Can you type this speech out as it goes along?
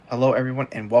Hello, everyone,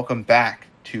 and welcome back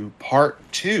to part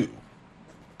two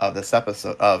of this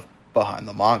episode of Behind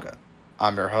the Manga.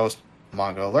 I'm your host,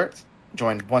 Manga Alerts,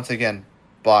 joined once again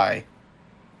by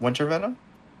Winter Venom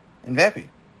and Vampy.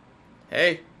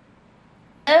 Hey,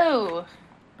 Oh,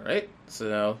 all right. So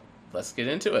now let's get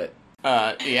into it.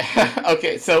 Yeah.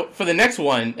 Okay. So for the next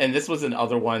one, and this was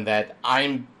another one that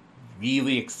I'm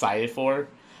really excited for.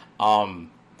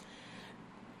 Um,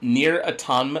 Nier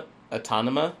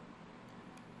Autonoma,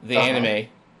 the anime,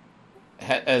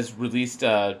 has released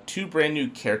two brand new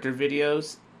character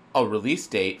videos, a release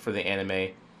date for the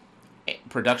anime,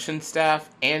 production staff,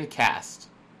 and cast.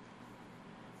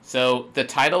 So the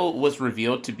title was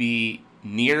revealed to be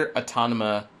Nier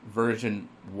Automata version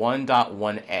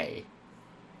 1.1a.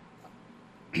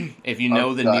 If you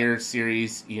know the Nier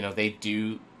series, you know they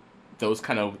do those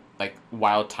kind of like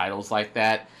wild titles like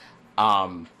that.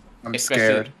 I'm especially,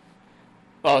 scared.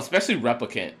 Well, especially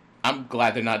Replicant. I'm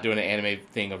glad they're not doing an anime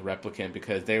thing of Replicant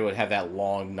because they would have that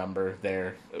long number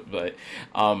there. But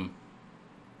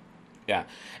yeah,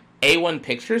 A1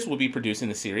 Pictures will be producing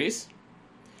the series.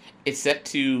 It's set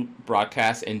to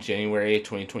broadcast in January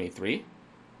 2023.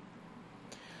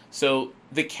 So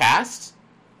the cast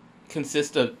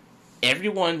consists of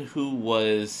everyone who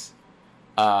voiced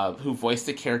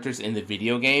the characters in the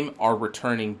video game are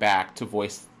returning back to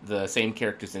voice the same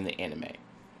characters in the anime.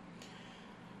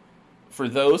 For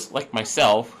those like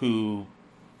myself who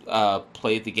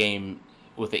played the game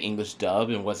with the English dub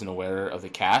and wasn't aware of the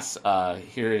cast,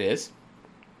 here it is.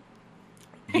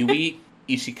 Yui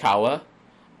Ishikawa,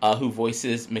 who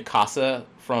voices Mikasa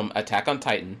from Attack on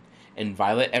Titan, and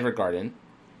Violet Evergarden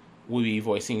will be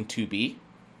voicing 2B.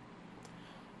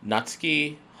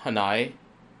 Natsuki Hanai,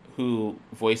 who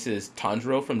voices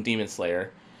Tanjiro from Demon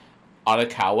Slayer,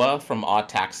 Arakawa from Odd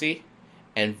Taxi,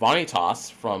 and Vanitas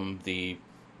from the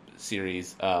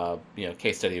series,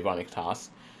 case study of Vanitas,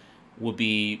 will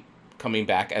be coming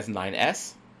back as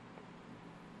 9S.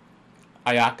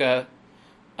 Ayaka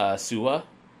Suwa,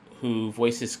 who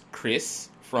voices Chris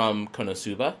from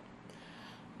Konosuba,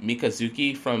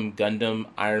 Mikazuki from Gundam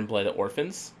Iron Blooded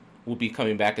Orphans, will be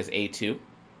coming back as A2.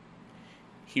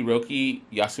 Hiroki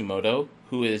Yasumoto,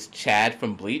 who is Chad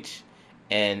from Bleach,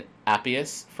 and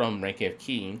Appius from Ranking of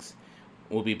Kings,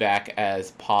 will be back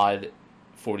as Pod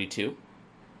 42.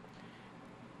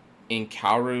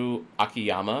 Inkaru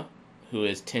Akiyama, who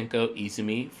is Tenko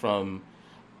Izumi from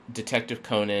Detective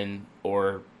Conan,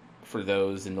 or for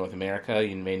those in North America,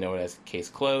 you may know it as Case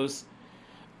Closed,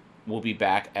 will be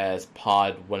back as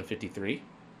Pod 153.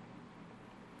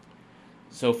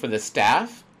 So for the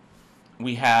staff,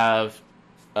 we have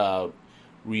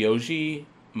Ryoji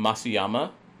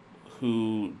Masuyama,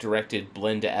 who directed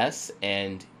Blend S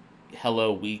and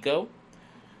Hello We Go,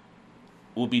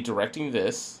 will be directing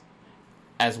this,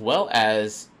 as well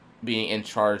as being in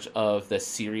charge of the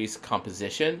series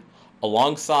composition,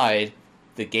 alongside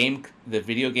the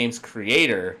video game's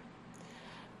creator,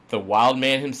 the wild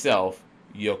man himself,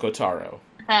 Yoko Taro.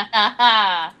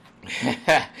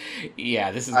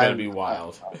 Yeah, this is going to be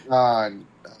wild.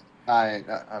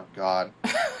 Oh God.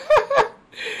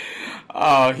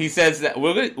 Oh, he says that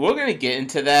we're gonna get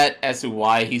into that as to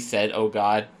why he said, "Oh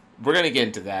God." We're gonna get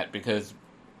into that because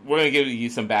we're gonna give you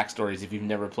some backstories if you've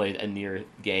never played a Nier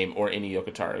game or any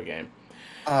Yoko Taro game.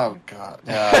 Oh God.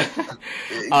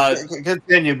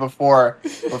 Continue before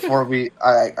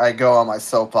I go on my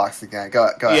soapbox again. Go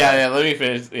ahead. Yeah. Let me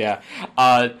finish. Yeah.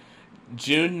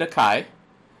 Jun Nakai,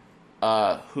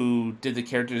 who did the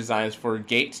character designs for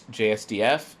Gate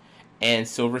JSDF and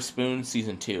Silver Spoon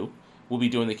Season 2, will be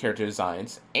doing the character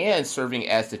designs and serving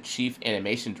as the chief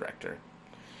animation director.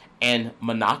 And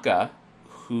Manaka,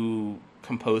 who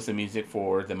composed the music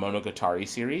for the Monogatari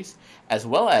series, as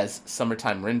well as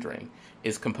Summertime Rendering,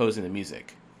 is composing the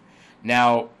music.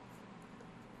 Now,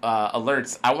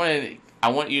 alerts, I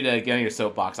want you to get on your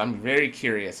soapbox. I'm very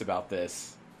curious about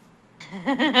this.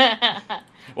 Well,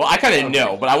 I kind of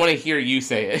know, but I want to hear you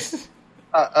say it.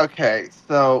 Okay,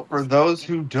 so for those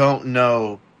who don't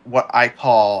know what I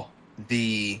call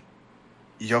the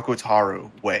Yoko Taro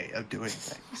way of doing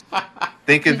things,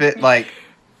 think of it like,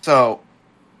 so,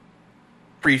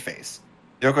 preface.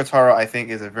 Yoko Taro, I think,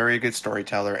 is a very good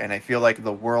storyteller, and I feel like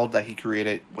the world that he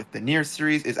created with the Nier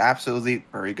series is absolutely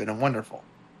very good and wonderful.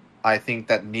 I think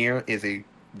that Nier is a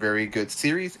very good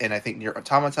series, and I think Nier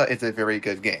Automata is a very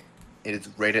good game. It is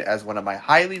rated as one of my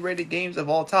highly rated games of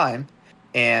all time,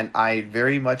 and I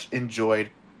very much enjoyed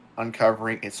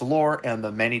uncovering its lore and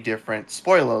the many different,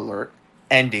 spoiler alert,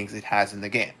 endings it has in the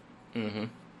game. Mm-hmm.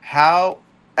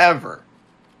 However,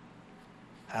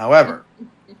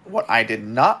 what I did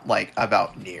not like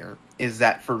about Nier is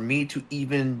that for me to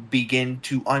even begin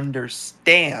to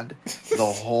understand the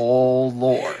whole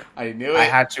lore, I knew I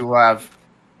it. had to have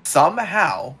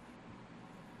somehow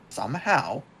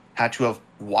had to have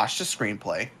watched the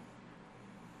screenplay,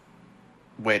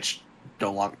 which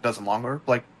doesn't longer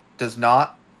does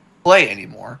not play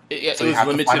anymore. It So you was have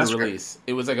to find limited a script. release.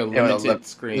 It was like a You know, limited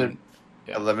screen.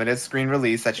 a Yeah. limited screen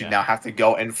release that you Yeah. now have to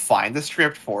go and find the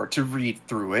script for to read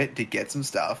through it to get some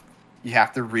stuff. You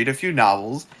have to read a few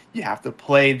novels. You have to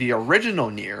play the original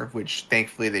Nier, which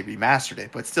thankfully they remastered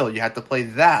it, but still you have to play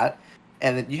that,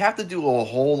 and then you have to do a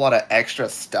whole lot of extra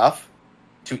stuff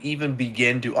to even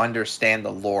begin to understand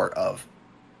the lore of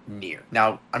Nier.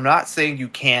 Now, I'm not saying you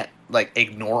can't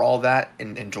ignore all that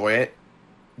and enjoy it.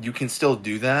 You can still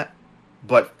do that,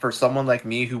 but for someone like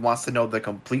me who wants to know the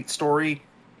complete story,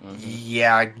 Mm-hmm.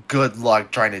 yeah, good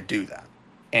luck trying to do that.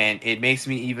 And it makes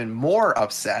me even more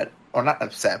upset, or not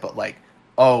upset, but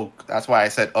oh, that's why I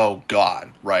said, oh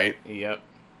God, right? Yep.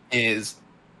 I'm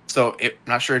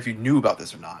not sure if you knew about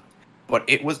this or not, but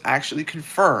it was actually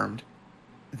confirmed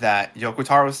that Yoko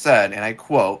Taro said, and I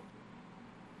quote,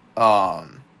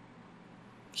 um,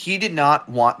 he did not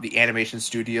want the animation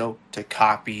studio to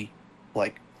copy,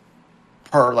 like,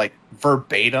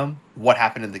 verbatim what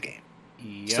happened in the game.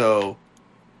 Yep. So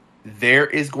there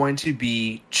is going to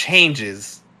be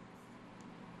changes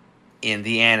in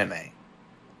the anime.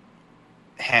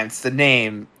 Hence the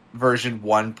name version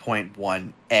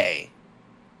 1.1a.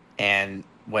 And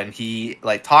when he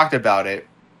talked about it,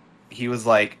 he was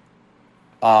like,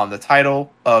 the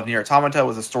title of Nier Automata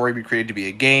was a story we created to be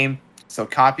a game, so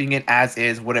copying it as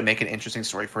is wouldn't make an interesting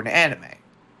story for an anime.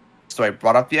 So I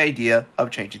brought up the idea of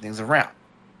changing things around.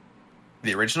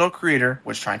 The original creator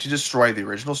was trying to destroy the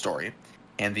original story,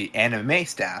 and the anime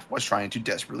staff was trying to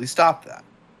desperately stop that.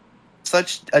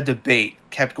 Such a debate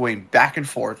kept going back and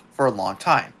forth for a long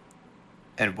time.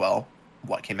 And well,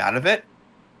 what came out of it?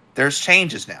 There's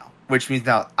changes now, which means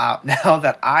now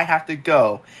that I have to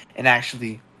go and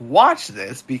actually watch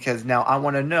this, because now I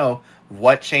want to know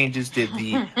what changes did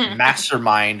the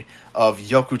mastermind of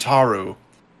Yokutaru,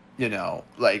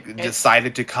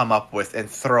 decided to come up with and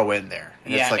throw in there.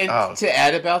 And it's Yeah, like, and oh, to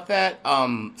add about that,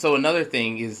 so another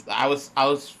thing is I was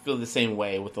feel the same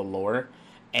way with the lore,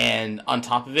 and on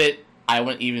top of it, I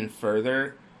went even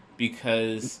further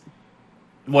because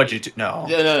what'd you do? No,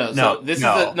 no. no, So this is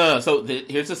no.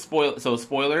 here's a spoil. So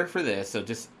spoiler for this. So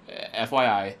just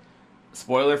FYI,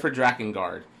 spoiler for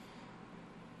Drakengard.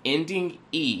 Ending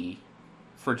E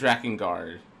for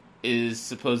Drakengard is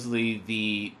supposedly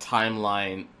the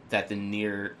timeline that the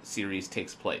Nier series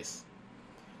takes place.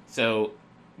 So,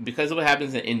 because of what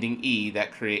happens in ending E,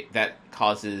 that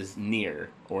causes Nier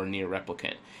or Nier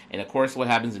Replicant, and of course, what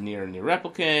happens in Nier and Nier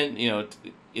Replicant,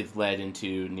 is led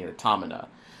into Nier Automata.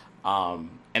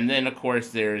 And then, of course,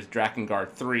 there's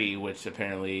Drakengard 3, which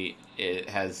apparently it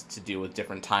has to do with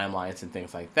different timelines and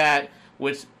things like that,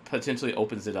 which potentially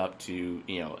opens it up to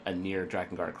a Nier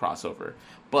Drakengard crossover.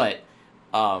 But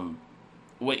I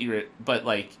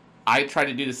tried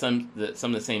to do some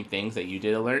of the same things that you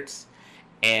did, alerts,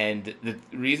 and the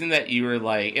reason that you were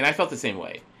like, and I felt the same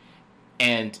way,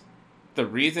 and the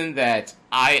reason that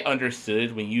I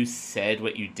understood when you said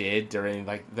what you did during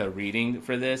the reading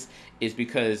for this is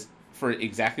because for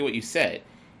exactly what you said,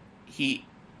 he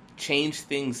changed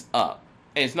things up,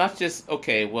 and it's not just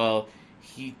okay. Well,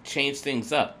 he changed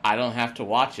things up. I don't have to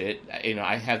watch it.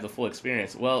 I have the full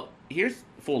experience. Well, here's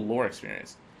full lore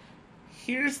experience.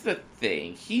 Here's the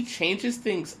thing. He changes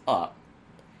things up,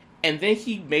 and then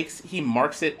he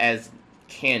marks it as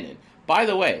canon. By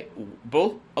the way,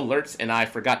 both alerts and I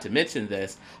forgot to mention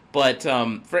this, but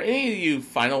for any of you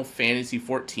Final Fantasy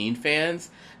XIV fans,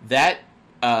 that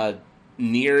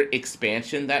Nier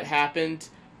expansion that happened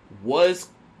was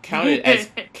counted as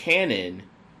canon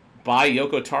by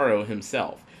Yoko Taro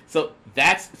himself. So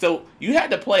you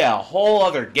had to play a whole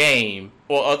other game,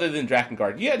 well, other than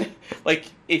Drakengard. You had to,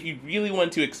 if you really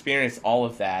wanted to experience all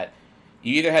of that,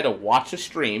 you either had to watch a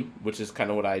stream, which is kind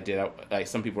of what I did.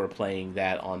 Some people were playing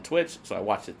that on Twitch, so I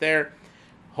watched it there.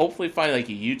 Hopefully, find a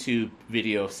YouTube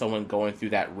video of someone going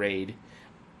through that raid,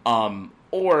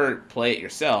 or play it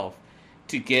yourself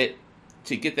to get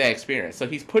that experience. So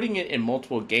he's putting it in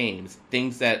multiple games,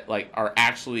 things that are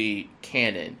actually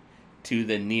canon to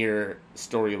the Nier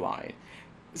storyline.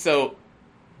 So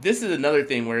this is another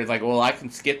thing where it's well, I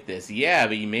can skip this. Yeah,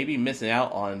 but you may be missing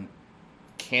out on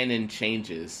canon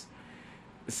changes.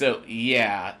 So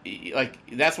yeah,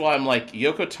 that's why I'm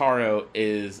Yoko Taro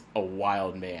is a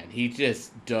wild man. He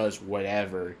just does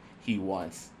whatever he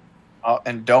wants. Oh,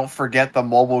 and don't forget the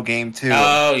mobile game too.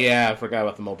 Oh yeah, I forgot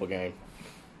about the mobile game.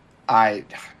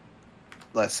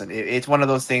 listen, it's one of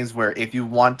those things where if you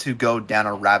want to go down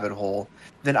a rabbit hole,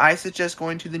 then I suggest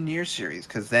going to the Nier series,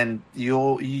 because then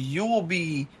you'll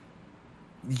be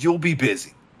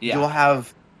busy. Yeah. You'll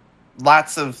have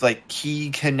lots of like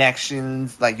key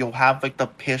connections. Like you'll have like the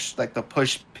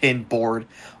push pin board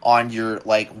on your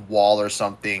like wall or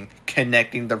something,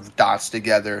 connecting the dots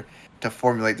together to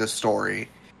formulate the story.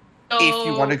 If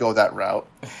you want to So, go that route,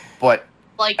 but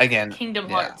like again, Kingdom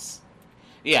yeah. Hearts.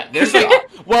 Yeah, there's like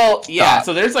Stop.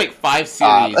 so there's like 5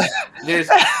 Stop. series.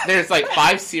 There's like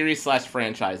 5 series /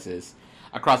 franchises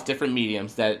across different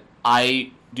mediums that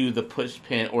I do the push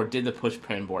pin or did the push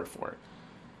pin board for.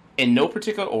 In no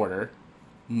particular order: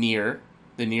 Nier,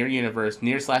 the Nier universe,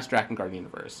 Nier / Drakengard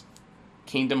universe,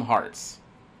 Kingdom Hearts,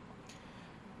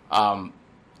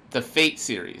 the Fate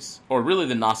series, or really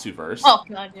the Nasuverse. Oh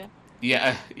god, yeah.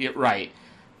 Yeah, right.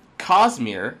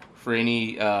 Cosmere, for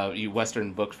any you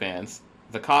Western book fans,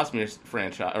 the Cosmere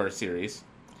franchise or series,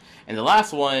 and the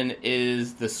last one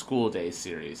is the School Days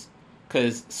series.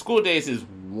 Because School Days is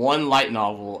one light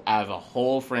novel out of a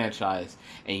whole franchise,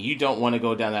 and you don't want to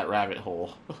go down that rabbit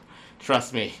hole.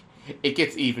 Trust me, it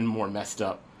gets even more messed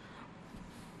up.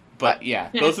 But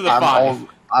yeah, those are the 5.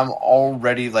 I'm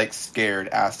already like scared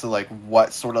as to like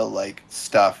what sort of like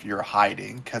stuff you're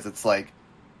hiding, because it's like,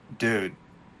 dude,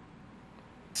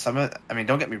 I mean,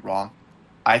 don't get me wrong.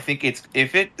 I think it's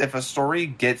if a story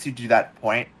gets you to that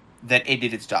point, then it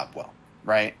did its job well,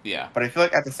 right? Yeah. But I feel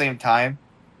like at the same time,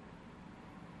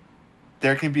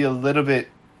 there can be a little bit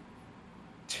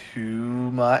too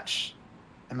much,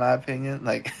 in my opinion.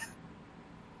 Like,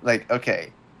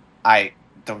 okay, I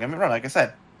don't get me wrong. Like I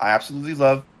said, I absolutely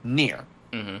love Nier,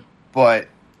 but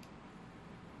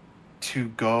to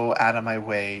go out of my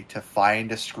way to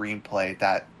find a screenplay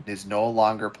that is no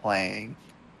longer playing,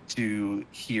 to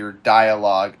hear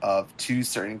dialogue of 2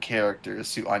 certain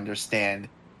characters who understand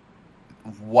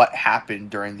what happened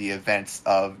during the events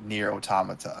of Nier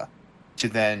Automata, to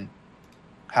then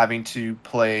having to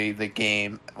play the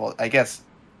game, well, I guess,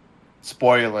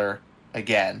 spoiler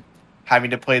again,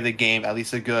 having to play the game at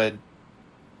least a good,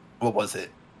 what was it?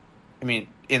 I mean,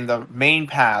 in the main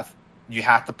path, you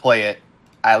have to play it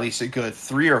at least a good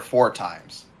 3 or 4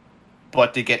 times.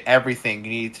 But to get everything,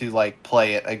 you need to like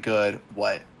play it a good,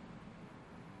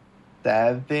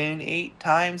 7, 8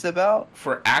 times about?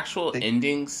 For actual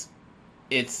endings,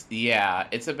 it's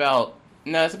about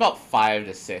 5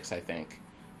 to 6, I think.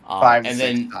 5 to and 6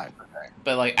 then, times. Okay.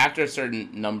 But like after a certain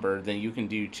number, then you can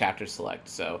do chapter select.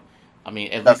 So, I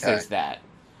mean, at least there's that.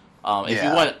 If you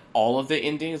want all of the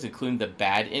endings, including the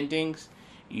bad endings,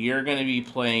 you're going to be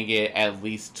playing it at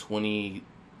least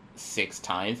 26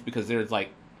 times, because there's like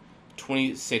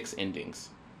 26 endings.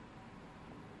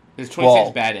 There's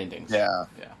 26 bad endings. Yeah.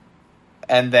 Yeah.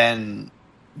 And then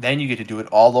you get to do it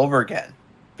all over again,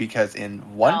 because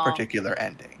in one particular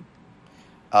ending,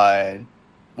 do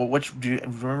you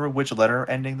remember which letter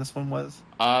ending this one was?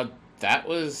 That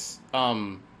was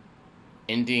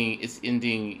ending. It's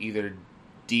ending either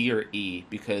D or E,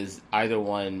 because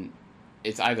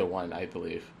it's either one, I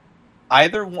believe.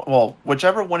 Either one, well,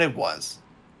 whichever one it was,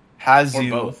 or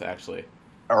both actually,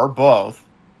 or both,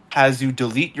 has you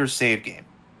delete your save game.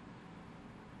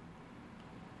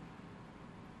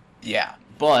 Yeah.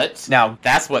 But now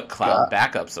that's what cloud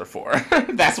backups are for.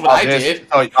 That's what I did.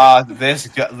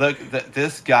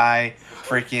 This guy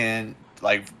freaking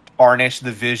like tarnished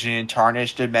the vision,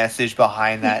 tarnished the message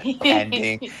behind that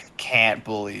ending. Can't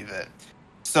believe it.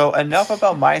 So enough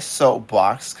about my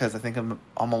soapbox, because I think I'm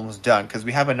almost done, because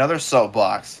we have another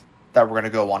soapbox that we're going to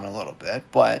go on a little bit.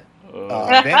 But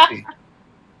Vandy,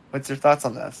 what's your thoughts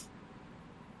on this?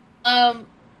 Well,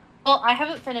 I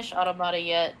haven't finished Automata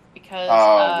yet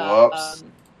because. Whoops.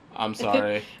 I'm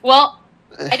sorry. Well,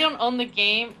 I don't own the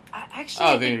game. I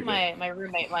think my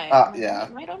roommate might. Yeah.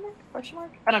 Might own it? Question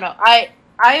mark? I don't know.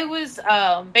 I was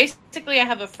basically I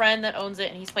have a friend that owns it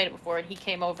and he's played it before, and he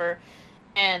came over,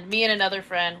 and me and another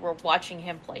friend were watching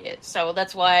him play it. So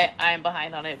that's why I'm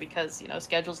behind on it, because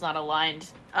schedule's not aligned.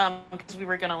 Because we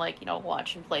were gonna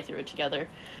watch and play through it together.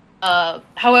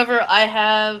 However, I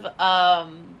have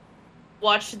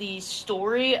watched the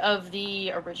story of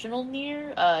the original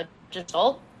Nier,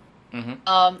 Gestalt.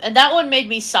 Mm-hmm. And that one made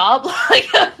me sob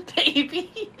like a baby.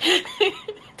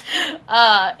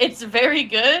 It's very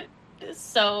good.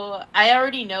 So I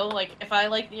already know, like, if I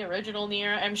like the original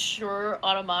Nier, I'm sure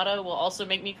Automata will also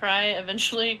make me cry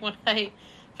eventually when I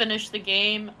finish the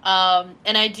game.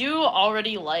 And I do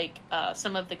already like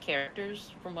some of the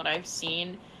characters from what I've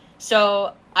seen.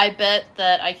 So I bet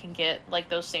that I can get like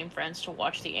those same friends to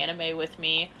watch the anime with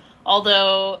me.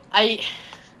 Although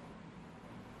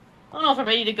I don't know if I'm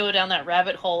ready to go down that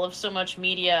rabbit hole of so much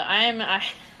media.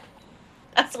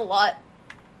 That's a lot.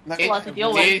 That's a lot to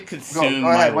deal with. It consumed Go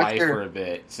my ahead. What's life your... for a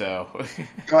bit, so.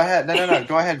 Go ahead. No.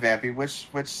 Go ahead, Vampy.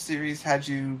 Which series had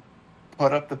you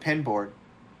put up the pin board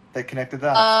that connected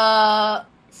that?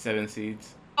 7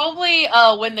 Seeds. Probably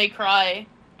When They Cry.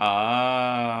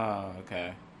 Ah,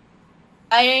 okay.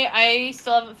 I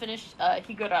still haven't finished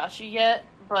Higurashi yet,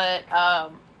 but I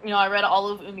read all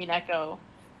of Umineko.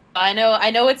 I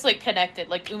know it's like connected.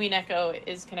 Like Umineko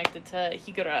is connected to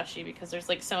Higurashi because there's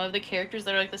like some of the characters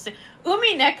that are like the same.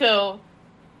 Umineko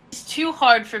is too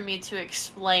hard for me to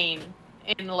explain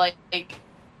in like a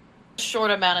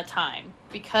short amount of time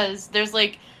because there's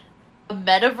like a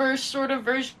metaverse sort of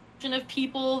version of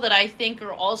people that I think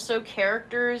are also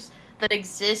characters that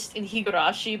exist in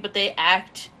Higurashi, but they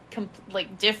act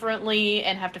like differently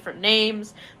and have different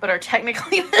names, but are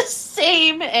technically the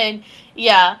same. And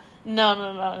yeah,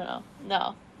 no.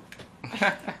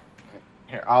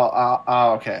 Here,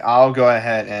 okay. I'll go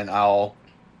ahead and I'll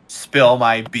spill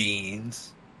my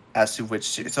beans as to which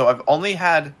series. So I've only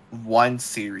had one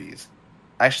series,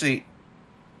 actually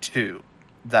two,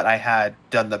 that I had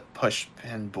done the push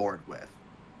pin board with.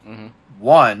 Mm-hmm.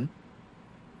 One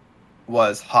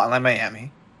was Hotline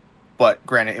Miami, but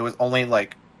granted, it was only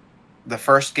like the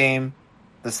first game,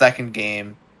 the second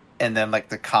game, and then like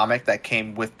the comic that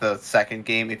came with the second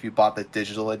game if you bought the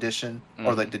digital edition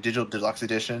or like the digital deluxe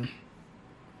edition.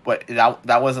 But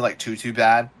that wasn't like too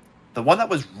bad. The one that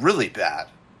was really bad,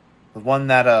 the one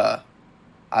that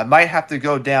I might have to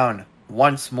go down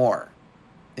once more,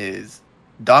 is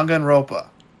Danganronpa.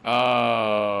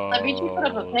 Oh. Let me put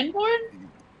up a pin board.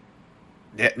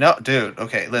 Yeah, no, dude.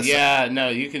 Okay, listen. Yeah, no,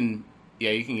 you can.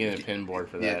 Yeah, you can get a pin board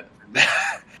for that.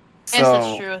 So, yes,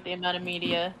 that's true with the amount of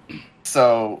media.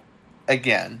 So,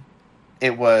 again,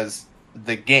 it was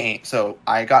the game. So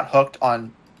I got hooked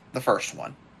on the first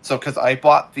one. So, because I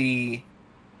bought the...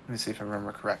 Let me see if I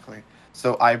remember correctly.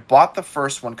 So, I bought the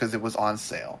first one because it was on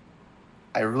sale.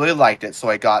 I really liked it, so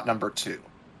I got number 2.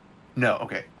 No,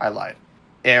 okay, I lied.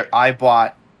 I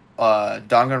bought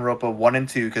Danganronpa 1 and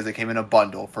 2 because it came in a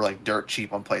bundle for like dirt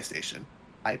cheap on PlayStation.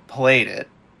 I played it.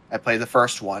 I played the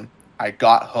first one. I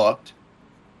got hooked.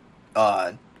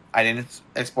 I didn't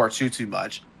explore too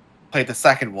much. Played the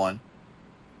second one.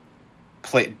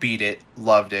 Beat it,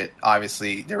 loved it.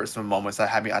 Obviously, there were some moments that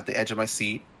had me at the edge of my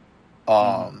seat.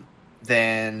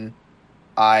 Then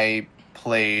I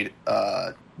played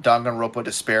Danganronpa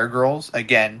Despair Girls.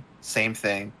 Again, same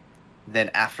thing.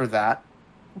 Then after that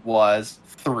was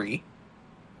 3.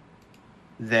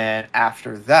 Then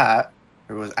after that,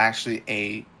 there was actually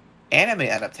a anime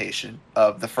adaptation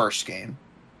of the first game.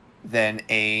 Then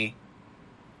a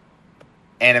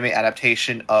anime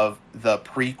adaptation of the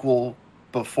prequel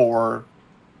before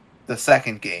the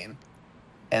second game,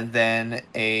 and then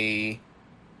a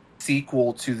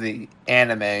sequel to the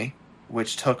anime,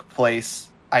 which took place,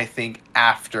 I think,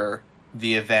 after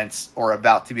the events, or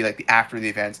about to be like after the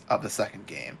events of the second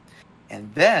game.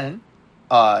 And then,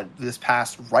 this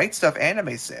past Right Stuff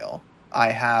anime sale,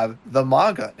 I have the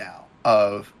manga now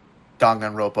of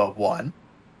Danganronpa 1,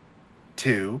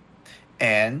 2,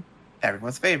 and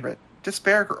everyone's favorite,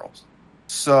 Despair Girls.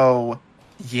 So,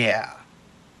 yeah,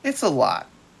 it's a lot.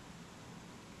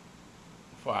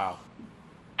 Wow.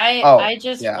 I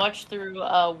just watched through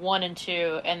 1 and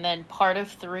 2, and then part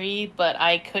of 3, but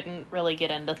I couldn't really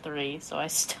get into 3, so I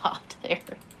stopped there.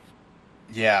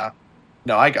 Yeah.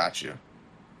 No, I got you.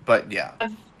 But yeah.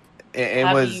 It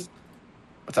was...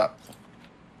 What's up?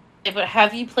 Yeah, but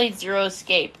have you played Zero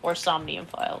Escape or Somnium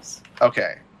Files?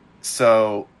 Okay.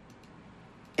 So,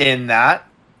 in that,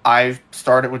 I've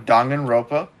started with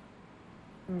Danganronpa.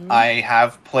 Mm-hmm. I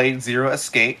have played Zero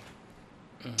Escape.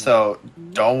 Mm-hmm. So,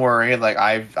 don't worry. Like,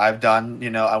 I've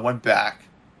done, I went back.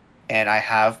 And I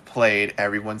have played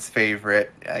everyone's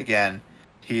favorite. Again,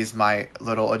 he's my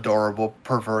little adorable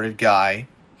perverted guy,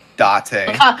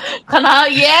 Date.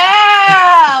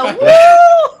 Yeah!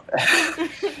 Woo!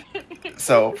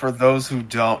 So, for those who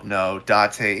don't know,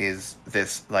 Date is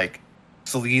this, like,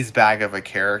 sleaze bag of a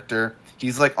character.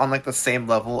 He's, like, on, like, the same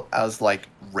level as, like,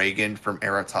 Reagan from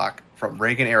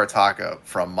Reagan Arataka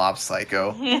from Mob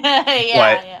Psycho.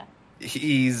 Yeah.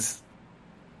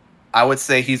 I would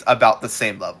say he's about the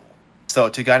same level. So,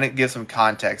 to kind of give some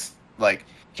context, like,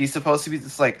 he's supposed to be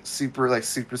this, like,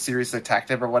 super serious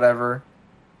detective or whatever.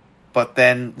 But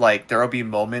then, like, there will be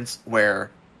moments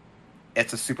where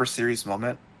it's a super serious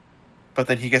moment, but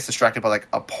then he gets distracted by, like,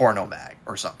 a porno mag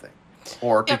or something.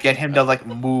 Or to get him to, like,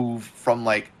 move from,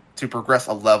 like, to progress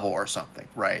a level or something,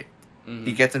 right? Mm-hmm.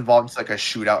 He gets involved in, like, a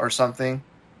shootout or something,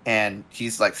 and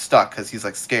he's, like, stuck because he's,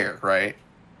 like, scared, right?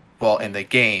 well, in the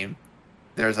game,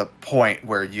 there's a point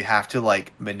where you have to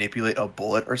like manipulate a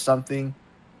bullet or something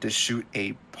to shoot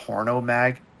a porno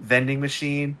mag vending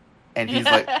machine, and he's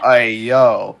like, "Hey,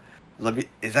 yo, let me.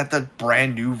 Is that the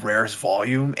brand new rarest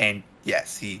volume?" And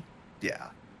yes, yeah.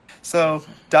 So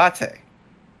Date,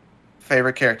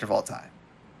 favorite character of all time.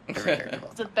 Favorite character of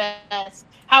all the time. best.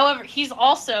 However, he's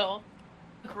also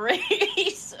a great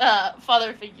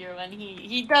father figure when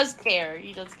he does care.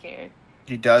 He does care.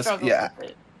 He does, Struggles yeah. with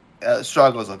it.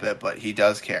 Struggles a bit, but he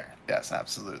does care. Yes,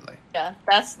 absolutely. Yeah,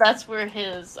 that's where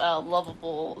his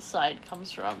lovable side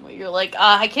comes from. Where you're like,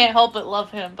 I can't help but love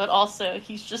him, but also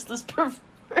he's just this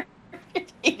perverted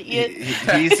idiot.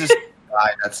 He's just a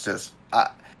guy that's just.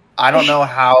 I don't know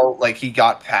how like he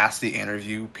got past the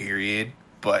interview period,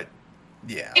 but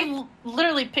yeah. He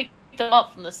literally picked him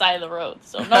up from the side of the road,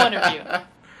 so no interview.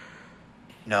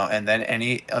 No, and then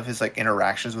any of his like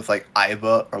interactions with like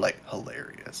Iba are like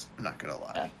hilarious. I'm not gonna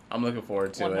lie. Yeah. I'm looking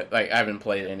forward to it. Like I haven't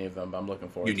played any of them, but I'm looking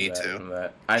forward You to need that. to. From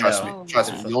that. I Trust know. me.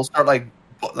 Trust me. You'll start like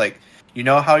you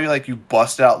know how you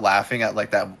bust out laughing at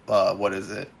like that. What is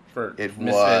it? For It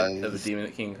Misfit of the was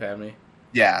Demon King Academy.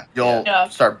 yeah. You'll Yeah.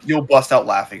 You'll bust out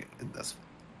laughing in this,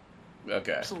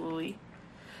 Okay. Absolutely.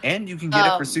 and you can get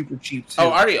it for super cheap too. Oh,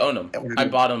 I already own them. I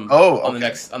bought them. On the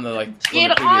next on the like on the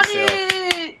Get on previous sale.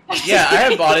 it! Yeah, I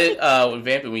had bought it with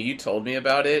Vamping when you told me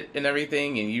about it and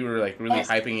everything, and you were like really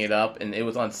hyping it up, and it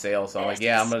was on sale. So I'm like,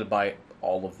 yeah, I'm gonna buy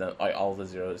all of them, like all the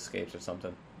Zero Escapes or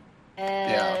something.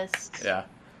 Yes. Yeah.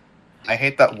 I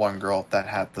hate that one girl that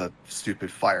had the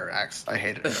stupid fire axe. I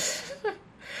hated it.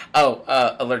 Oh,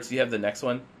 alerts! You have the next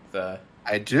one.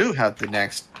 I do have the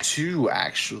next two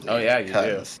actually. Oh yeah, you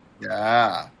do.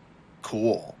 Yeah,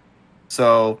 cool.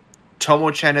 So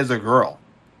Tomo-chan is a girl.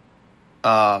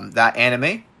 That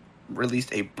anime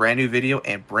released a brand new video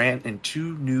and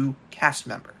two new cast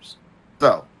members.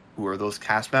 So who are those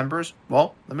cast members?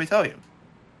 Well, let me tell you.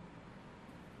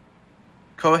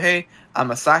 Kohei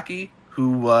Amasaki,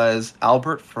 who was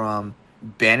Albert from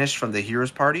Banished from the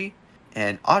Heroes Party,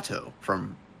 and Otto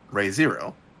from Ray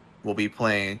Zero, will be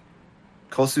playing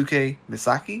Kosuke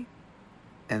Misaki,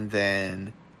 and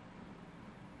then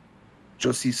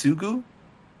Yoshisugu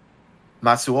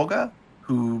Matsuoka,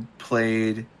 who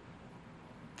played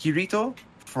Kirito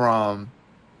from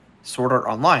Sword Art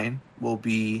Online, will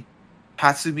be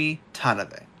Tatsumi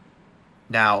Tanabe.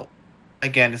 Now,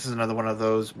 again, this is another one of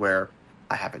those where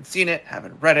I haven't seen it,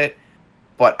 haven't read it,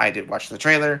 but I did watch the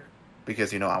trailer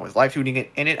because, I was live tweeting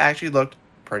it, and it actually looked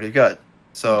pretty good.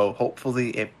 So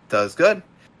hopefully it does good.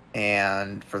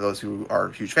 And for those who are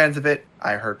huge fans of it,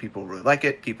 I heard people really like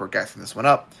it. People are gassing this one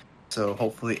up. So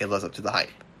hopefully it lives up to the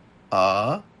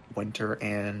hype. Winter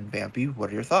and Vampy, what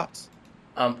are your thoughts?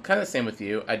 Kind of the same with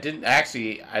you. I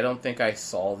don't think I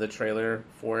saw the trailer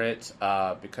for it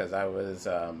because I was,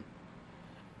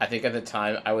 I think at the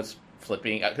time I was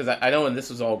flipping, because I know when this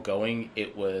was all going,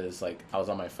 it was like I was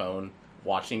on my phone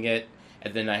watching it,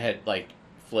 and then I had like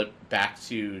flipped back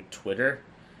to Twitter,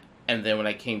 and then when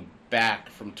I came back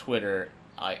from Twitter,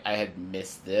 I had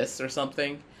missed this or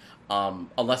something,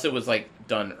 unless it was like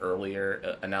done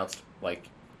earlier, announced like.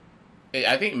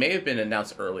 I think it may have been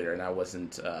announced earlier, and I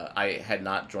wasn't. I had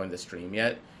not joined the stream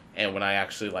yet, and when I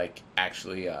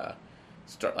actually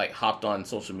hopped on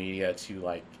social media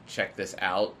to check this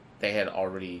out, they had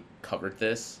already covered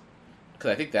this,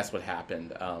 because I think that's what happened.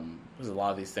 Because a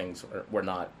lot of these things were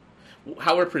not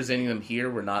how we're presenting them here.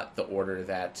 Were not the order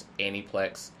that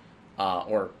Aniplex,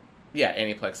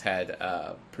 Aniplex had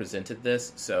presented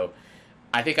this. So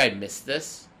I think I missed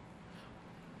this,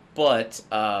 but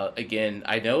again,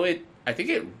 I know it. I think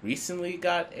it recently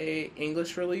got a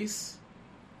English release.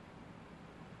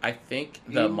 I think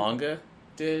the manga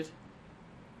did.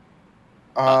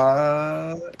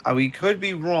 We could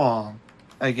be wrong.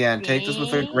 Again, take this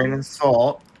with a grain of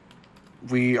salt.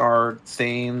 We are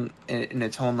saying in a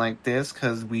tone like this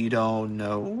because we don't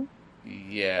know.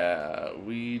 Yeah,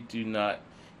 we do not.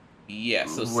 Yeah,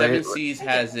 so Seven Seas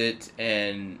has it,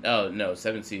 and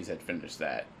Seven Seas had finished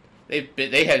that.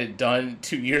 They had it done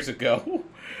 2 years ago.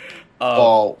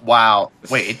 Oh, wow.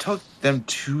 Wait, it took them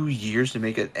 2 years to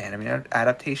make an anime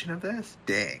adaptation of this?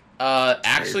 Dang.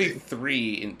 Actually,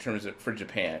 3 in terms of for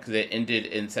Japan, because it ended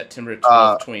in September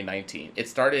 12th, 2019. It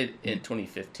started in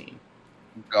 2015.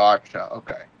 Gotcha.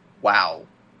 Okay. Wow.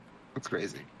 That's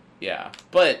crazy. Yeah,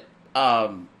 but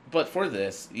for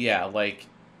this, yeah,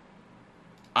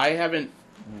 I haven't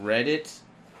read it.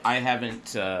 I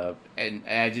haven't, and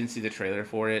I didn't see the trailer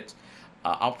for it.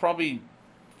 I'll probably,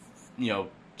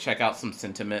 check out some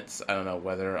sentiments. I don't know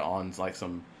whether on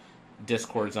some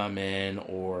Discords I'm in,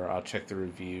 or I'll check the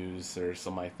reviews or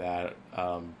something like that.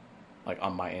 like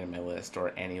on my anime list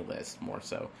or any list more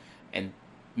so, and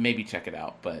maybe check it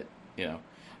out. But you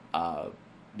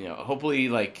know, hopefully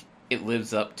like it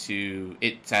lives up to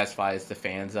it satisfies the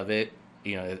fans of it.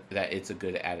 You know that it's a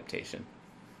good adaptation.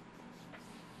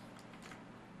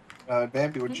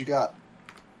 Bambi, what you got?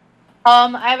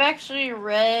 I've actually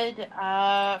read.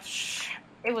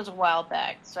 It was a while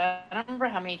back, so I don't remember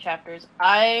how many chapters.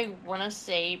 I want to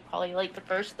say probably like the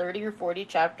first 30 or 40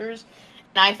 chapters,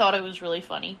 and I thought it was really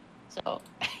funny. So,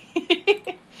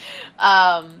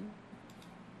 yeah,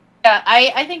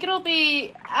 I think it'll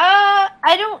be.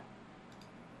 I don't.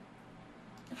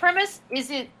 The premise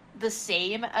isn't the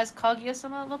same as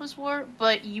Kaguya-sama Love is War,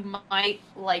 but you might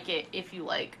like it if you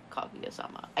like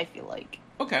Kaguya-sama. I feel like.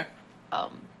 Okay.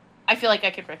 I feel like I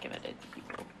could recommend it to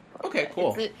people. Okay,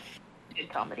 cool. It's a good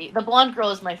comedy. The blonde girl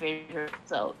is my favorite,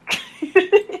 so.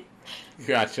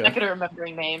 Gotcha. I'm not good at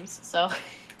remembering names, so.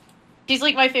 She's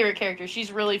like my favorite character.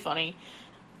 She's really funny.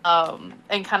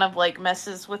 And kind of like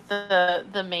messes with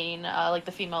the main like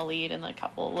the female lead and the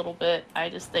couple a little bit. I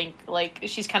just think like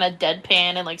she's kind of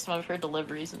deadpan and like some of her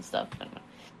deliveries and stuff.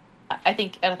 I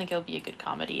think it'll be a good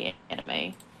comedy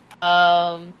anime.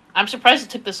 I'm surprised it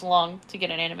took this long to get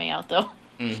an anime out though.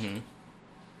 Mm-hmm.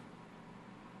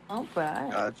 All right.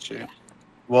 Gotcha.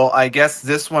 Well, I guess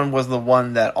this one was the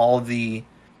one that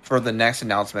for the next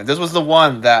announcement. This was the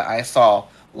one that I saw.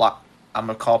 I'm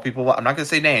gonna call people. I'm not gonna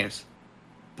say names.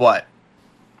 But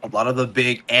a lot of the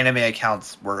big anime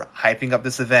accounts were hyping up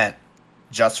this event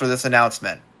just for this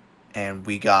announcement. And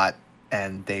they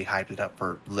hyped it up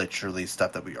for literally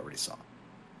stuff that we already saw.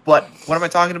 But what am I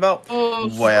talking about?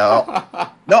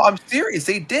 Well, no, I'm serious.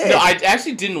 They did. No, I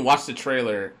actually didn't watch the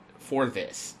trailer for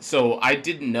this. So I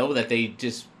didn't know that they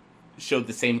just showed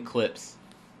the same clips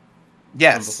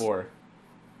from before.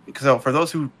 So for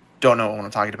those who don't know what I'm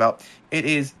talking about, it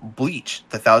is Bleach,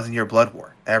 the 1,000-Year Blood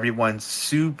War. Everyone's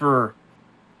super,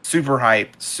 super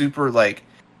hype, super like,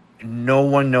 no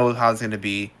one knows how it's going to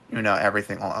be,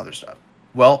 everything, all other stuff.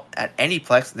 Well, at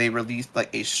Aniplex, they released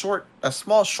like a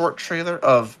small short trailer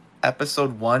of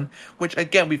episode 1, which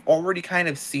again, we've already kind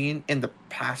of seen in the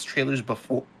past trailers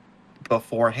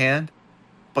beforehand,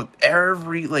 but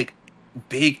every like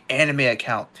big anime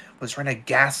account was trying to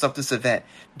gas up this event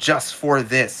just for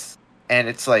this. And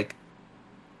it's like,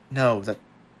 no.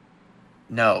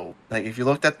 Like, if you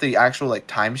looked at the actual, like,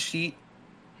 timesheet,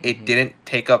 it didn't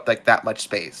take up, like, that much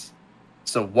space.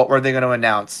 So what were they going to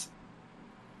announce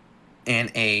in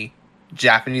a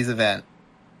Japanese event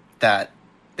that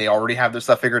they already have their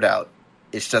stuff figured out?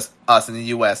 It's just us in the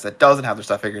US that doesn't have their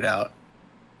stuff figured out.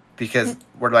 Because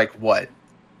we're, like, what?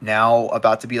 Now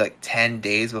about to be, like, 10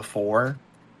 days before,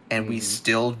 and we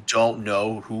still don't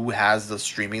know who has the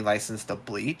streaming license to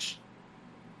Bleach?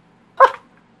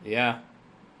 Yeah.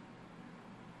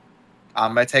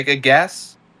 I'm going to take a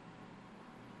guess.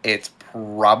 It's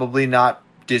probably not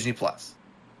Disney Plus.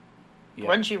 Yeah.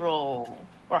 Crunchyroll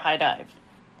or High Dive.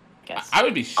 Guess. I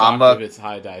would be shocked if it's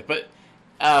High Dive, but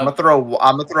I'm gonna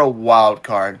throw a wild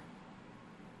card.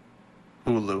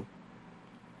 Hulu.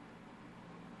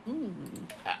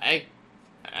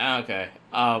 Okay.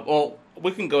 Well,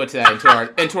 we can go into that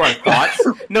into our thoughts.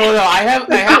 No, I have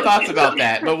thoughts about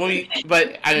that, but we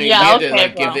have to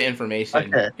like give the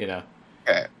information. Okay.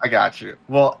 Okay, I got you.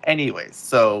 Well, anyways,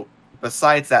 so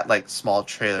besides that like small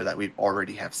trailer that we've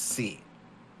already have seen,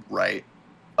 right?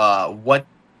 What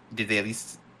did they at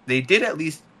least? They did at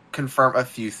least confirm a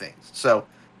few things. So,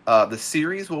 the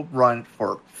series will run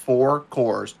for 4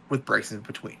 cores with breaks in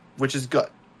between, which is good.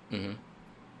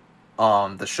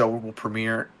 Mm-hmm. The show will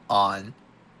premiere on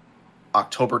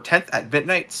October 10th at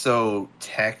midnight, so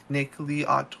technically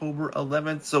October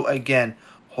 11th. So again,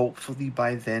 hopefully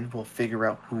by then we'll figure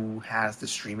out who has the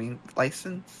streaming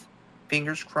license.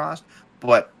 Fingers crossed,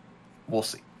 but we'll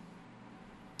see.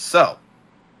 So,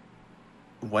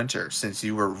 Winter, since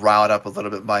you were riled up a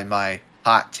little bit by my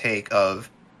hot take of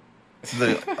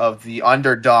the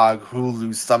underdog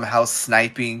Hulu somehow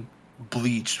sniping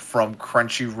Bleach from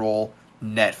Crunchyroll,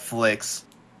 Netflix,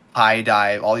 High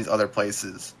Dive, all these other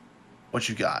places. What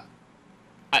you got?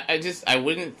 I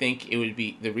wouldn't think it would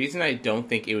be... The reason I don't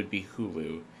think it would be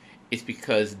Hulu is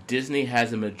because Disney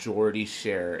has a majority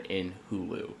share in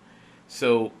Hulu.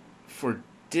 So, for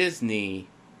Disney,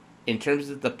 in terms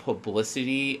of the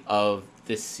publicity of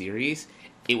this series,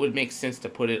 it would make sense to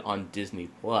put it on Disney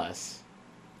Plus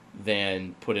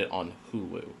than put it on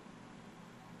Hulu.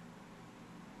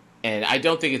 And I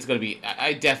don't think it's going to be...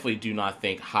 I definitely do not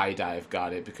think High Dive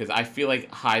got it, because I feel like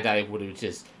High Dive would have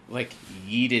just, like,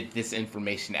 yeeted this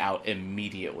information out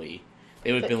immediately.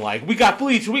 They would have been like, we got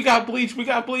Bleach, we got Bleach, we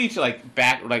got Bleach, like,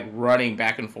 running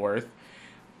back and forth.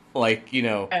 like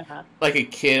Uh-huh. like a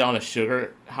kid on a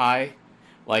sugar high.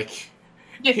 Like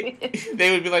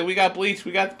they would be like, "We got Bleach,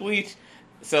 we got Bleach."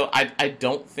 So I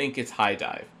don't think it's High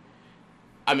Dive.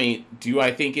 I mean, do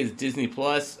I think it's Disney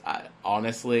Plus?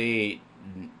 Honestly,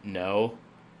 no.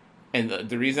 And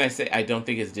the reason I say I don't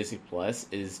think it's Disney Plus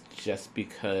is just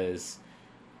because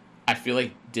I feel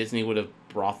like Disney would have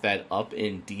brought that up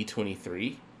in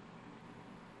D23.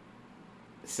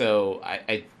 So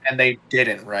And they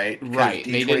didn't, right? Because right,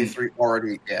 they didn't. D23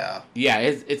 already, yeah. Yeah,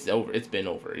 it's over. It's been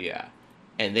over. Yeah,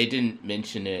 and they didn't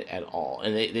mention it at all.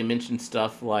 And they mentioned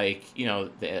stuff like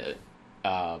the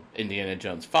Indiana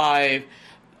Jones 5,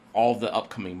 all the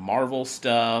upcoming Marvel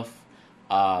stuff.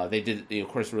 They of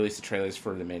course released the trailers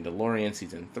for The Mandalorian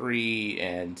season 3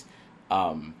 and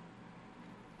um,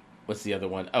 what's the other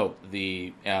one? Oh,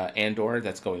 the Andor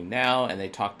that's going now, and they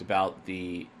talked about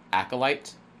the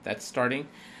Acolyte that's starting,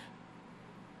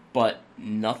 but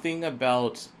nothing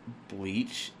about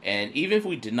Bleach. And even if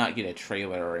we did not get a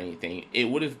trailer or anything, it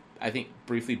would have, I think,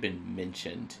 briefly been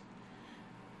mentioned.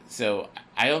 So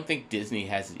I don't think Disney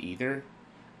has it either.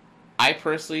 I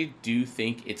personally do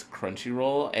think it's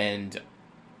Crunchyroll, and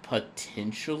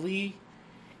potentially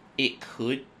it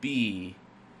could be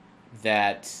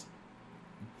that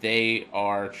they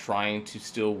are trying to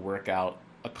still work out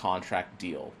a contract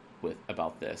deal with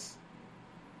about this.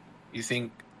 You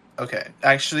think, okay.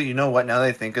 Actually, you know what? Now that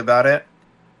I think about it,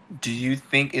 do you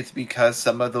think it's because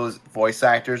some of those voice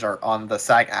actors are on the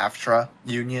SAG-AFTRA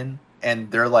union and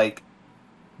they're like,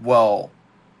 well,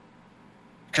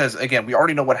 because again, we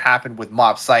already know what happened with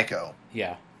Mob Psycho.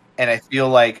 Yeah. And I feel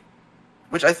like,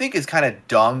 which I think is kind of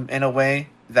dumb in a way,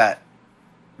 that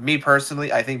me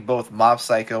personally, I think both Mob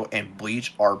Psycho and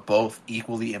Bleach are both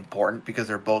equally important because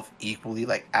they're both equally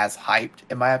like as hyped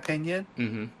in my opinion.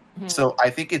 Mm-hmm. So I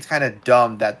think it's kind of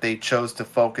dumb that they chose to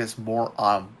focus more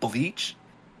on Bleach.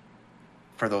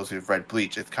 For those who've read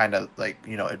Bleach, it's kind of like,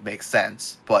 it makes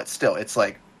sense, but still, it's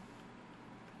like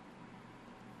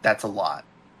that's a lot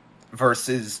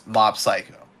versus Mob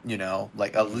Psycho,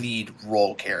 like a lead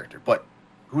role character. But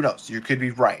who knows? You could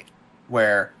be right,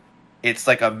 where it's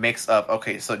like a mix of,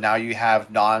 okay, so now you have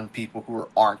non-people who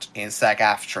aren't in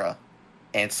SAG-AFTRA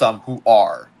and some who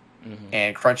are. Mm-hmm.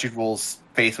 And Crunchyroll's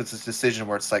faced with this decision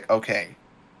where it's like, okay,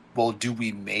 well, do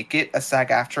we make it a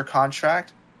SAG-AFTRA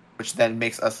contract, which then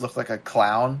makes us look like a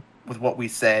clown with what we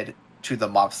said to the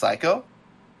Mob Psycho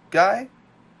guy?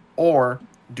 Or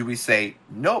do we say,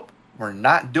 nope, we're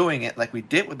not doing it like we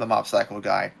did with the Mob Psycho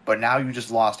guy, but now you just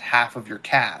lost half of your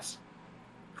cast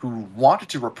who wanted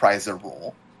to reprise their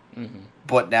role,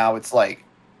 but now it's like,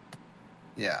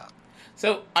 yeah.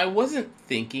 So I wasn't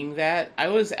thinking that. I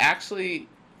was actually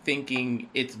thinking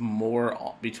it's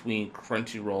more between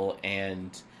Crunchyroll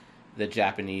and the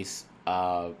Japanese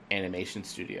animation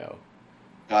studio.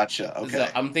 Gotcha. Okay. So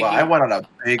I'm thinking. Well, I went on a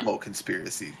big old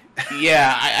conspiracy.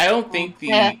 Yeah, I don't think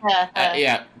the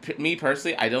me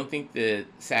personally, I don't think the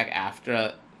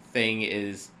SAG-AFTRA thing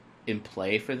is in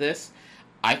play for this.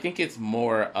 I think it's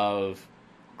more of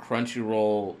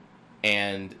Crunchyroll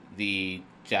and the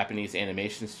Japanese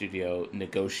animation studio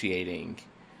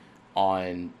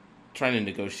trying to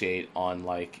negotiate on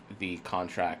like the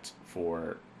contract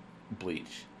for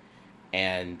Bleach.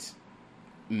 And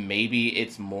maybe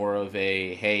it's more of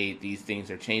a, hey, these things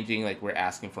are changing, like we're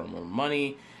asking for more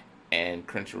money, and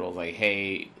Crunchyroll's like,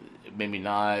 hey, maybe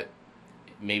not,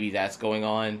 maybe that's going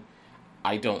on.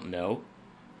 I don't know.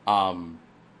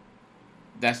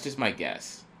 That's just my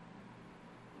guess.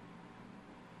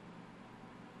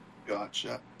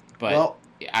 Gotcha. But well,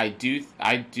 I do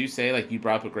say, like, you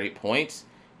brought up a great point.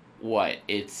 What,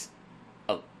 it's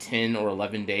 10 or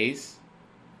 11 days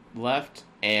left,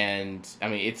 and I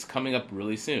mean it's coming up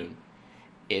really soon.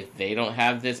 If they don't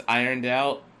have this ironed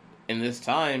out in this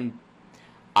time,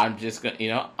 I'm just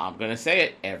gonna I'm gonna say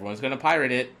it. Everyone's gonna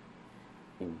pirate it.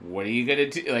 What are you gonna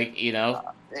do? Like,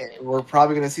 we're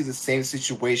probably gonna see the same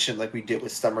situation like we did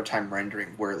with Summertime Rendering,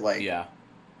 where like yeah,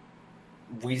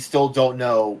 we still don't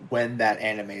know when that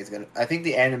anime is gonna. I think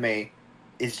the anime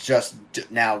is just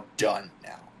now done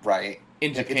now, right?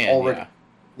 in like Japan, it's already,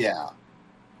 yeah.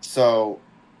 So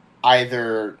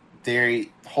either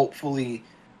hopefully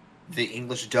the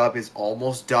English dub is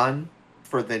almost done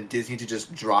for then Disney to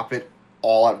just drop it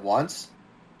all at once,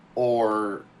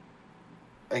 or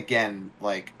again,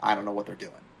 like I don't know what they're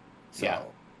doing. So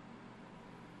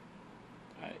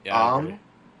yeah.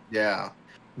 Yeah.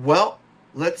 Well,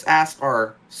 let's ask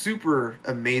our super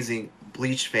amazing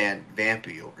Bleach fan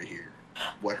Vampy over here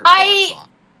what her thoughts on.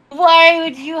 Why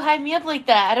would you hype me up like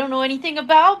that? I don't know anything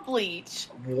about Bleach.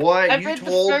 What I've you read the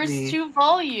told first me? 2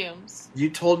 volumes. You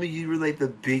told me you were like the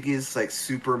biggest, like,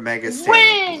 super mega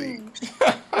stan of Bleach.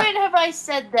 When? When have I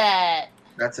said that?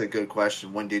 That's a good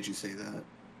question. When did you say that?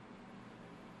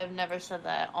 I've never said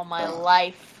that all my Uh,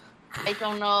 life. I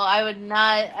don't know. I would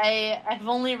not. I've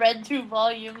only read 2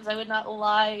 volumes. I would not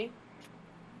lie.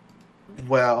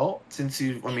 well, since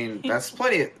I mean, that's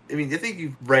plenty. I mean, I think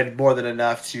you've read more than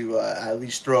enough to at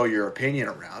least throw your opinion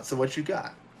around. So, what you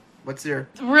got? What's your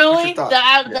Really? thought?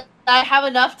 That, Yeah, that I have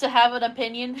enough to have an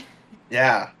opinion?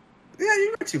 yeah, yeah.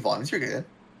 You read 2 volumes. You're good.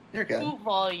 You're good. 2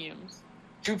 volumes.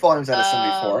 2 volumes out of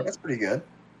 74. That's pretty good.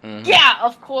 Mm-hmm. Yeah,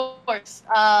 of course.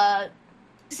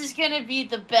 This is gonna be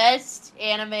the best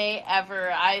anime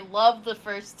ever. I love the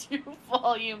first 2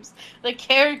 volumes. The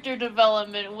character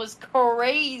development was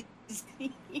crazy.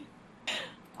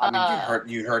 I mean,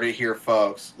 you heard it here,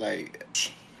 folks. Like,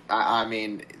 I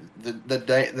mean,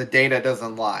 the data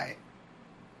doesn't lie.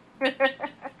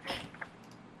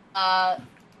 uh,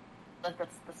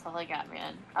 that's all I got,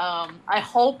 man. I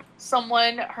hope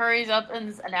someone hurries up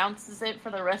and announces it for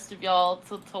the rest of y'all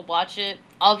to watch it.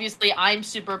 Obviously, I'm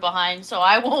super behind, so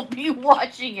I won't be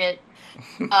watching it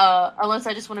unless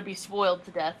I just want to be spoiled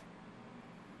to death.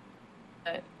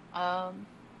 But,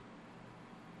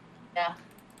 yeah.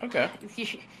 Okay.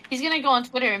 He's gonna go on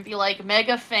Twitter and be like,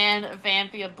 mega fan of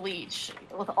Vampia Bleach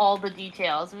with all the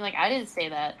details. I'm like, I didn't say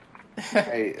that.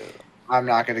 Hey, I'm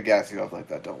not going to gas you up like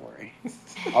that. Don't worry.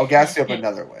 I'll gas you up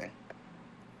another way.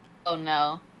 Oh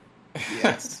no.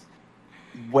 Yes.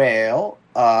 Well,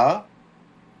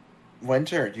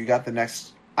 Winter, you got the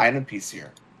next item piece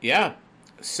here. Yeah.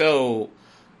 So,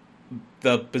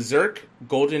 the Berserk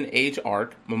Golden Age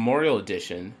Arc Memorial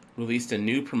Edition released a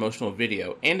new promotional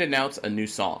video and announced a new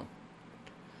song.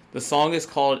 The song is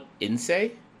called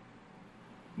Insei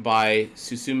by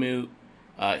Susumu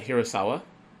Hirasawa.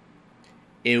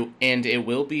 It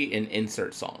will be an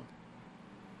insert song.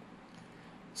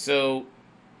 So,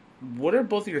 what are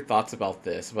both of your thoughts about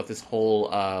this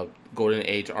whole Golden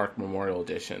Age Arc Memorial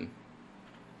Edition?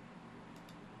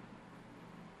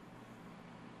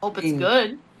 Hope it's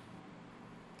good.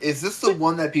 Is this the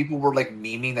one that people were like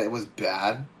memeing that it was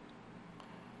bad?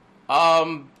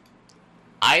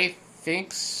 I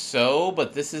think so,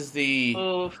 but this is the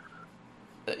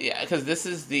yeah, because this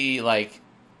is the like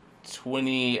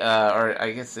 20 or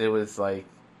I guess it was like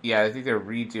yeah, I think they're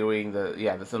redoing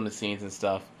some of the scenes and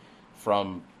stuff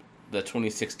from the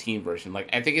 2016 version. Like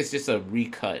I think it's just a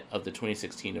recut of the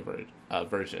 2016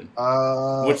 version,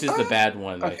 which is the bad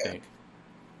one. Okay. I think.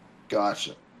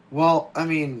 Gotcha. Well, I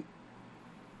mean,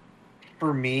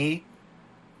 for me,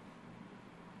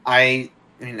 I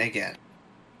mean, again,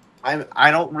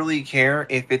 I don't really care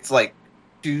if it's like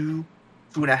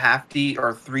 2.5D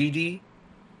or 3D,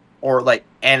 or like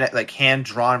hand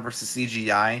drawn versus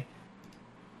CGI.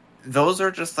 Those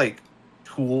are just like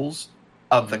tools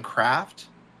of the craft,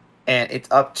 and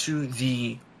it's up to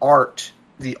the artist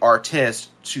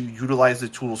to utilize the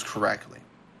tools correctly,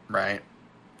 right?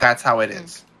 That's how it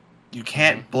is. You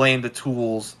can't blame the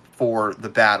tools for the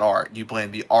bad art. You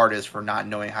blame the artist for not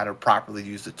knowing how to properly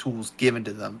use the tools given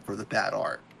to them for the bad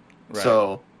art. Right.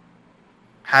 So,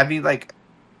 having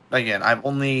again, I've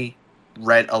only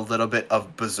read a little bit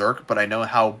of Berserk, but I know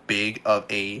how big of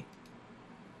a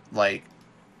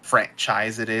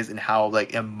franchise it is and how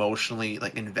emotionally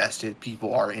invested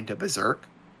people are into Berserk.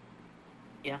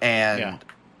 Yeah. And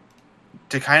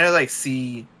to kind of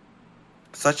see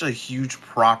such a huge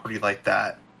property like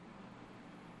that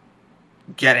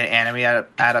get an anime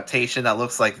adaptation that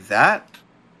looks like that,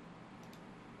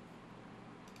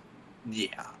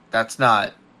 yeah, that's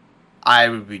not. I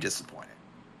would be disappointed.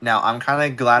 Now, I'm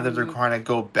kind of glad that they're trying to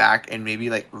go back and maybe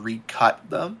recut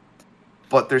them,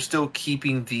 but they're still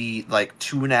keeping the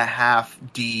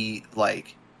 2.5D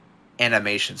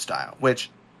animation style, which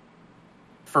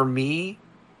for me,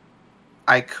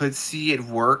 I could see it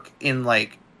work in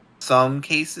some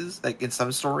cases, in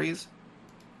some stories.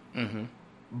 Mm-hmm.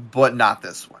 But not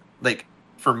this one.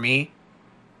 For me,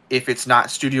 if it's not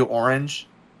Studio Orange,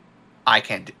 I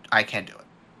can't do it.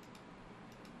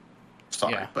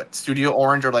 Sorry, but Studio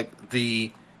Orange are I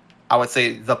would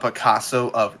say the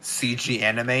Picasso of CG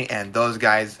anime, and those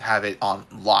guys have it on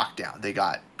lockdown. They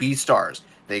got Beastars.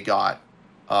 They got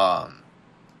the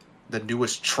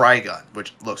newest Trigun,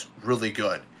 which looks really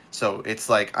good. So it's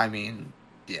I mean,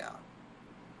 yeah.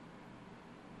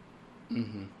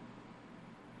 Mm-hmm.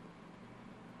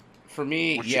 For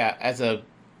me, as a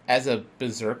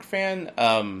Berserk fan,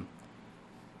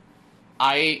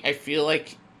 I feel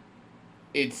like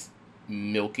it's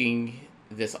milking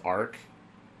this arc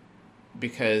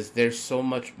because there's so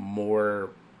much more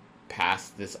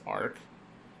past this arc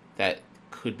that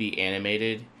could be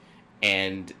animated,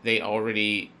 and they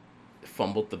already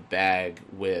fumbled the bag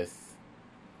with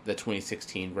the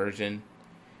 2016 version.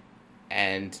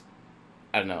 And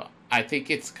I don't know. I think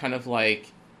it's kind of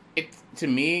like it to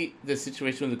me. The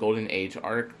situation with the Golden Age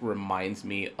arc reminds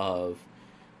me of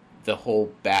the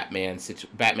whole Batman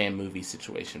movie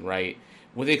situation, right?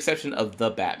 With the exception of the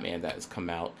Batman that has come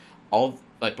out, all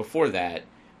like before that,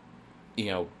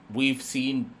 we've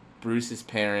seen Bruce's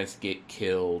parents get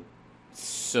killed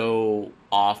so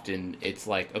often. It's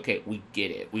like, okay, we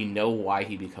get it. We know why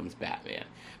he becomes Batman.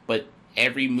 But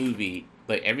every movie,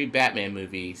 like every Batman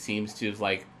movie, seems to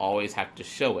like always have to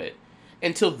show it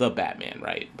until the Batman,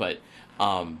 right? But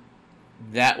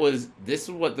this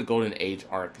is what the Golden Age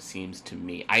arc seems to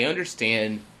me. I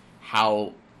understand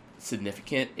how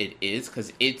significant it is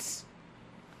because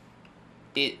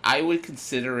I would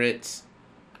consider it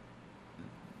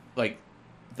like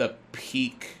the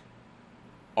peak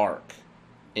arc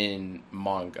in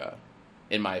manga,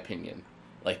 in my opinion.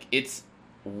 Like it's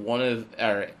one of,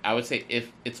 or I would say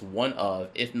if it's one of,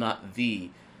 if not the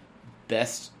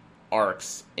best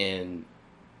arcs in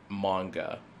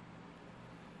manga.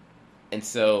 And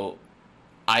so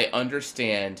I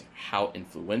understand how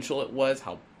influential it was,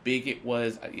 how big it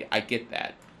was. I get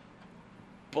that.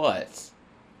 But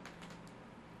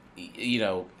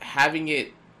having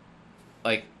it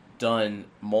like done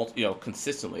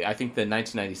consistently. I think the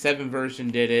 1997 version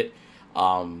did it.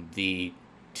 The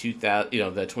 2000,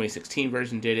 the 2016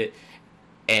 version did it,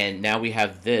 and now we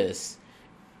have this.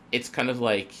 It's kind of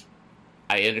like,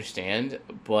 I understand,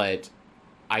 but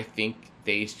I think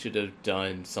they should have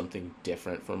done something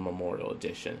different for Memorial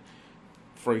Edition.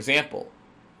 For example,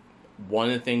 one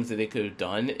of the things that they could have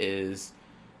done is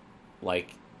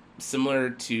like similar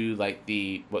to like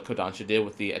what Kodansha did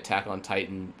with the Attack on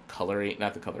Titan coloring,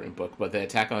 not the coloring book, but the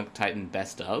Attack on Titan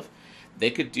best of.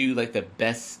 They could do like the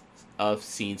best of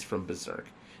scenes from Berserk,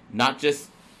 not just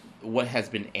what has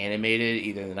been animated,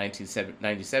 either the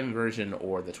 1997 version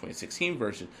or the 2016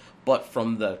 version, but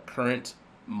from the current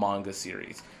manga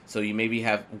series. So you maybe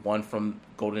have one from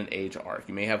Golden Age arc,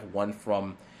 you may have one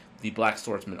from the Black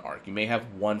Swordsman arc, you may have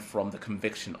one from the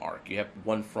Conviction arc, you have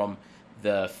one from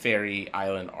the Fairy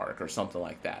Island arc or something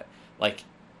like that. Like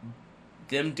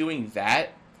them doing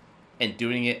that and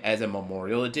doing it as a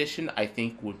Memorial Edition, I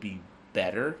think would be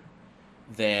better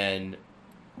than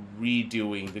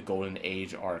redoing the Golden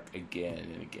Age arc again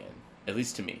and again. At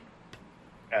least to me.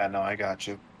 Yeah, no, I got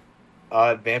you.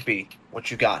 Vampy,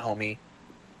 what you got, homie?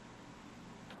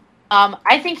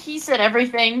 I think he said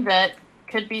everything that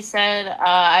could be said.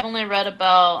 I've only read I'm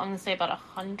going to say about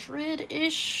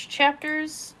 100-ish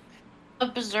chapters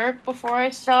of Berserk before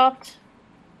I stopped.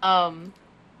 I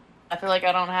feel like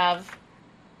I don't have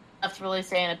enough to really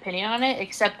say an opinion on it,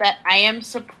 except that I am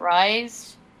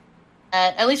surprised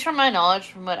that, at least from my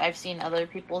knowledge, from what I've seen other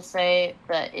people say,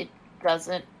 that it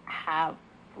doesn't have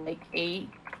like a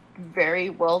very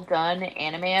well done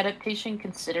anime adaptation,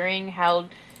 considering how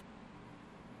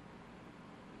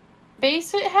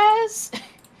base it has.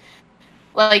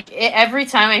 Every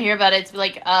time I hear about it, it's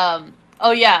like,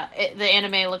 oh yeah, the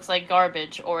anime looks like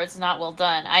garbage, or it's not well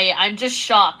done. I'm just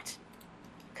shocked,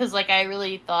 because like I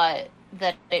really thought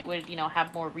that it would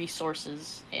have more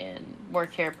resources and more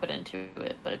care put into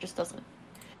it, but it just doesn't.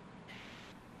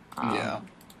 Yeah.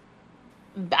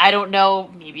 I don't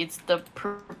know, maybe it's the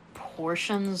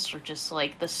proportions or just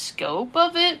like the scope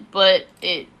of it, but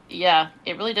it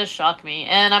really does shock me.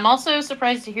 And I'm also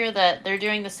surprised to hear that they're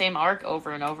doing the same arc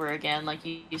over and over again, like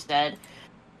you said.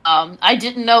 I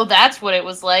didn't know that's what it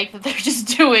was like, that they're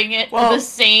just doing it the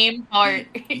same part.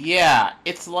 Yeah,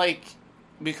 it's like,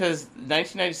 because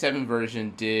 1997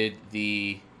 version did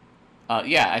the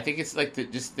I think it's like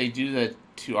they do the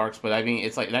two arcs, but I mean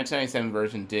it's like 1997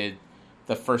 version did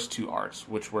the first two arcs,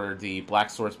 which were the Black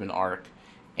Swordsman arc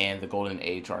and the Golden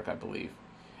Age arc, I believe.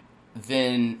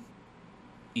 Then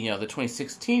the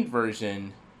 2016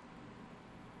 version,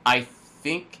 I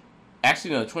think,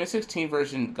 actually no, the 2016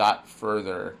 version got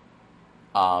further,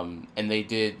 and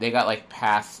they got like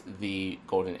past the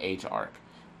Golden Age arc.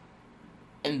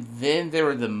 And then there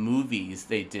were the movies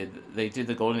they did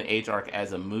the Golden Age arc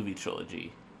as a movie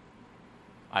trilogy,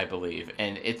 I believe.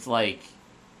 And it's like,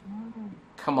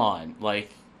 come on,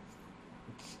 like,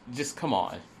 just come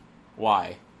on.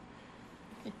 Why?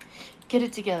 Get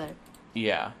it together.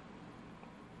 Yeah.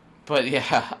 But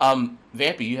yeah,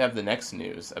 Vampy, you have the next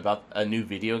news about a new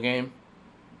video game.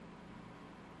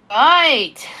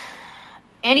 Right.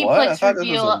 What? I Aniplex thought this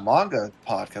was a reveal. manga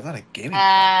podcast, not a gaming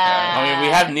podcast. I mean,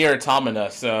 we have Nier Automata,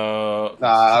 so.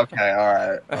 Okay,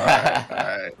 alright.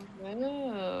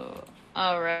 Ooh.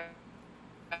 All right.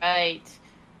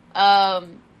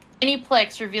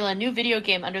 Aniplex reveal a new video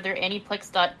game under their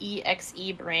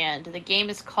Aniplex.exe brand. The game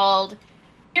is called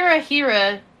Hira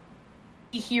Hihiru.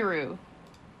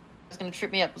 It's going to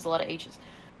trip me up. There's a lot of H's.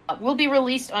 Will be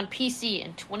released on PC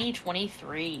in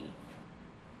 2023.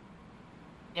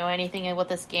 Know anything of what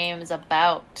this game is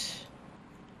about?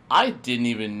 I didn't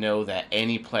even know that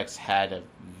Aniplex had a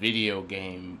video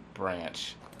game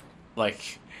branch.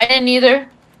 Like, I didn't either.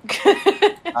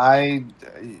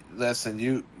 Listen,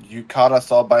 you caught us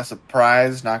all by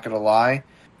surprise, not gonna lie.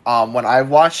 When I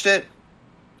watched it,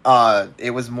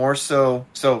 it was more so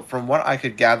from what I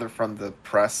could gather from the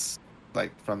press,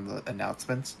 like from the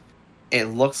announcements, it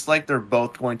looks like they're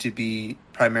both going to be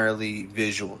primarily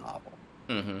visual novel.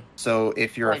 mm-hmm. So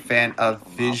if you're a fan of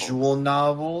visual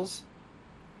novels,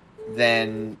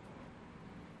 then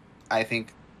I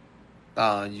think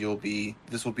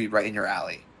this will be right in your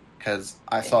alley, because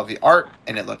I saw the art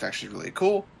and it looked actually really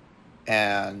cool,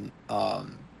 and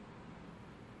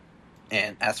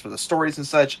as for the stories and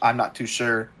such, I'm not too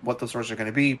sure what those stories are going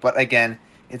to be, but again,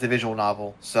 it's a visual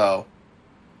novel, so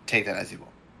take that as you will.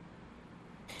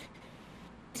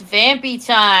 It's vampy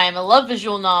time. I love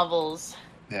visual novels.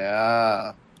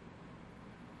 Yeah.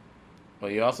 Well,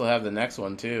 you also have the next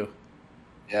one, too.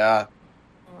 Yeah.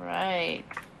 Right.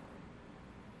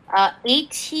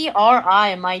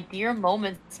 ATRI, My Dear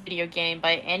Moments video game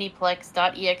by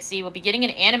Aniplex.exe will be getting an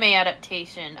anime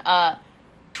adaptation.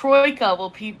 Troika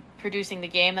will be producing the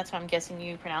game. That's how I'm guessing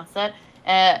you pronounce that.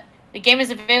 The game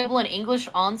is available in English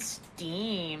on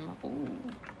Steam. Ooh,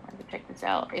 I have to check this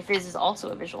out. If this is also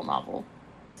a visual novel.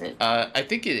 Is it? I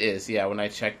think it is, yeah. When I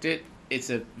checked it, it's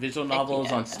a visual novel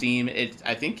on Steam.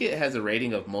 I think it has a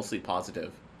rating of mostly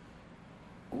positive.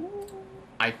 Ooh.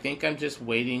 I think I'm just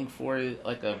waiting for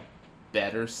like a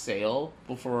better sale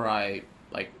before I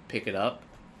like pick it up.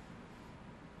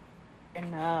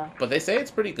 But they say it's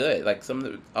pretty good. Like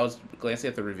I was glancing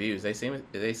at the reviews. They say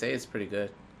it's pretty good.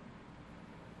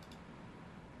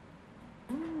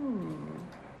 All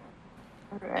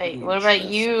right. What about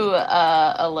you,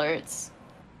 alerts?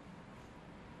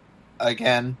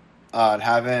 Again,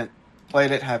 haven't played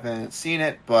it, haven't seen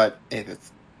it, but if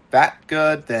it's that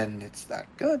good, then it's that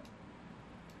good.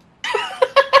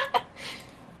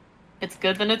 It's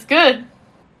good, then it's good.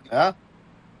 Yeah.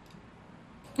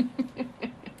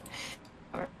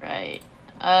 All right.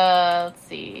 Let's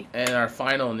see. And our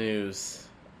final news.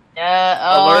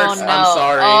 Alerts. No. I'm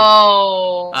sorry.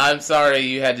 Oh. I'm sorry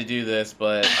you had to do this,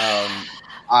 but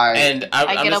I'm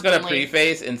just gonna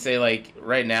preface and say, like,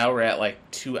 right now we're at like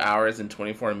 2 hours and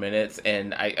 24 minutes,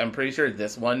 and I'm pretty sure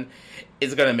this one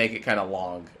is gonna make it kind of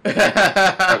long.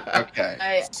 Okay.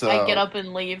 I get up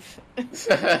and leave.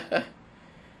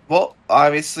 Well,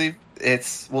 obviously,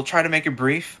 we'll try to make it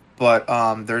brief, but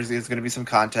there's going to be some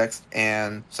context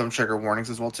and some trigger warnings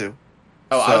as well too.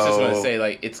 Oh, I was just going to say,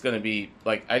 like, it's going to be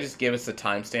like, I just gave us a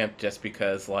timestamp just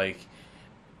because, like,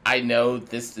 I know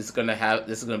this is going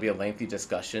to be a lengthy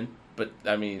discussion, but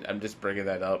I mean, I'm just bringing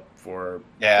that up for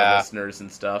the listeners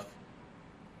and stuff.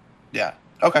 Yeah.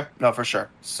 Okay. No, for sure.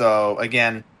 So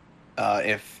again,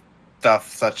 if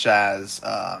stuff such as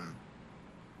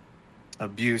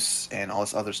abuse and all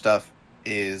this other stuff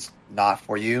is not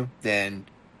for you, then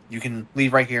you can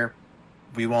leave right here.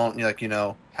 We won't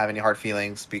have any hard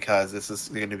feelings, because this is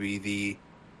going to be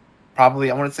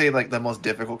probably, I want to say, like, the most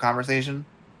difficult conversation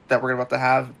that we're about to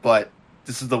have, but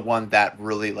this is the one that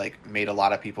really, like, made a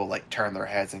lot of people, like, turn their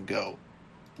heads and go,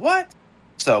 what?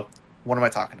 So what am I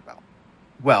talking about?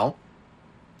 Well,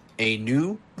 a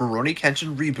new Rurouni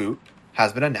Kenshin reboot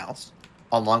has been announced,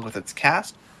 along with its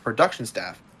cast, production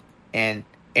staff, and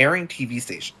airing TV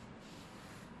station.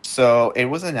 So it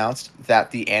was announced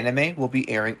that the anime will be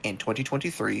airing in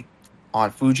 2023 on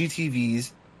Fuji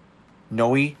TV's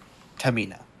Noi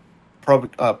Tamina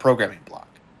programming block.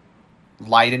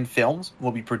 Leiden Films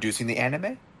will be producing the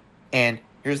anime, and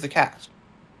here's the cast.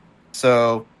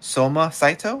 So Soma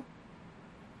Saito,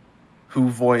 who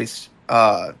voiced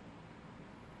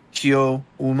Kyo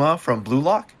Uma from Blue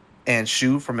Lock and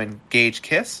Shu from Engage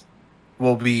Kiss,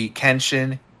 will be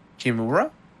Kenshin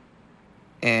Kimura,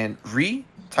 and Ri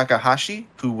Takahashi,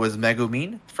 who was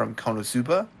Megumin from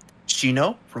Konosuba,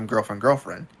 Shino from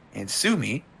Girlfriend, and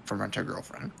Sumi from Rent a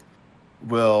Girlfriend,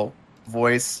 will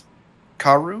voice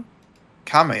Karu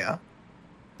Kamaya.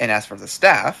 And as for the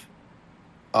staff,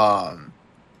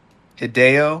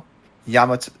 Hideo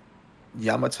Yamato,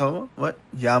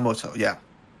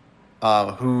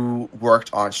 who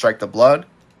worked on Strike the Blood,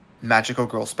 Magical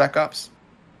Girl Spec Ops.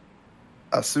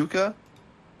 Asuka,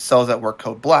 Cells at Work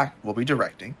Code Black, will be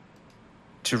directing.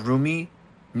 Terumi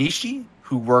Nishi,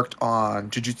 who worked on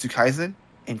Jujutsu Kaisen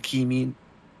and Kimi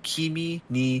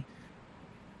ni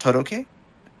Todoroki,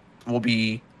 will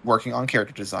be working on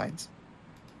character designs.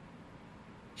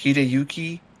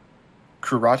 Hideyuki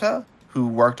Kurata, who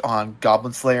worked on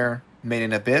Goblin Slayer, Made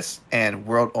in Abyss, and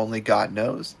World Only God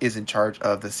Knows, is in charge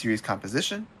of the series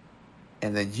composition.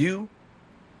 And then Yu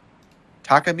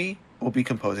Takami will be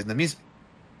composing the music.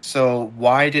 So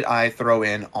why did I throw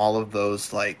in all of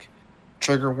those like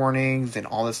trigger warnings and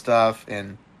all this stuff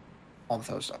and all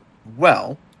this other stuff?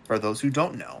 Well, for those who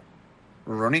don't know,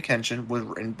 Rurouni Kenshin was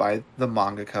written by the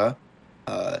mangaka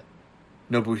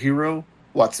Nobuhiro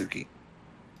Watsuki.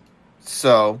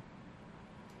 So,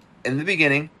 in the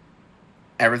beginning,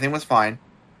 everything was fine.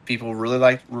 People really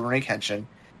liked Rurouni Kenshin.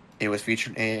 It was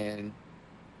featured in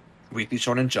Weekly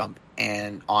Shonen Jump,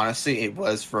 and honestly, it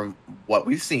was, from what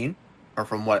we've seen, or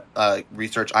from what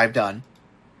research I've done,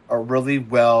 a really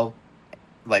well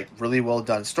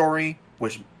done story,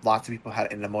 which lots of people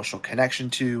had an emotional connection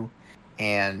to,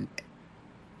 and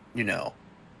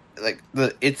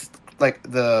it's like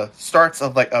the starts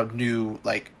of like a new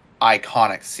like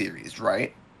iconic series,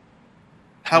 right?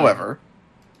 However,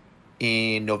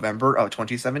 in November of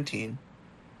 2017,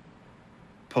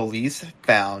 police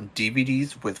found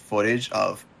DVDs with footage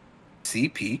of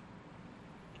CP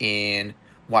in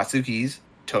Watsuki's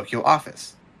Tokyo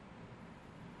office.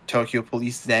 Tokyo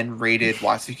police then raided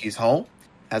Watsuki's home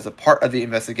as a part of the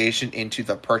investigation into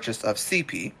the purchase of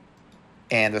CP,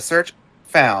 and the search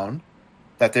found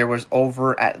that there was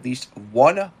over at least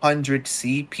 100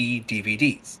 CP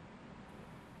DVDs.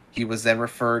 He was then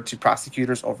referred to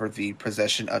prosecutors over the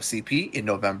possession of CP in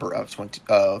November of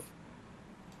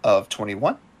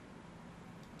 21,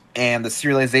 and the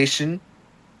serialization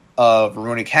of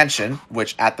Rurouni Kenshin,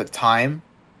 which at the time,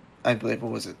 I believe,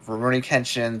 what was it? Rurouni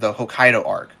Kenshin, the Hokkaido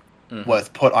arc, was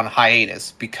put on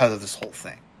hiatus because of this whole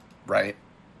thing, right?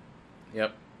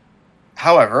 Yep.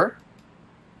 However,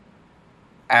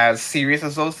 as serious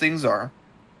as those things are,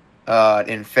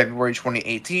 in February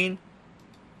 2018,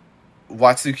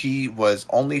 Watsuki was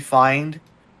only fined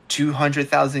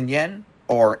 200,000 yen,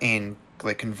 or in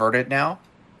like converted now,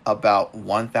 about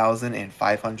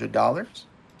 $1,500.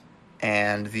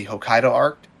 And the Hokkaido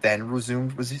arc then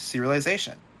resumed with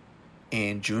serialization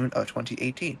in June of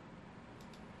 2018.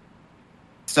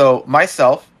 So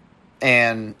myself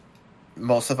and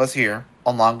most of us here,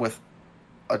 along with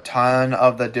a ton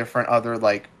of the different other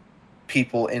like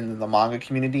people in the manga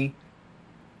community,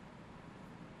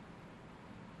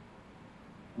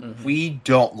 we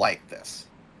don't like this.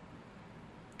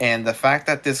 And the fact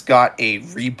that this got a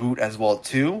reboot as well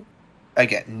too,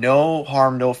 again, no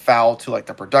harm, no foul to like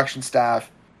the production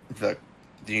staff, the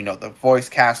voice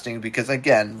casting, because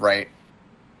again, right.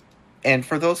 And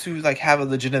for those who like have a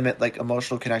legitimate like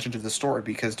emotional connection to the story,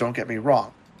 because don't get me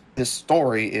wrong, this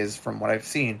story is, from what I've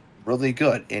seen, really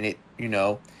good, and it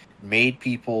made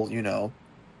people,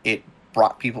 it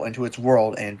brought people into its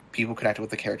world, and people connected with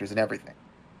the characters and everything.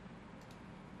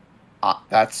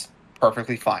 That's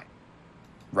perfectly fine,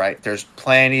 right? There's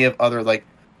plenty of other like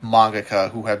mangaka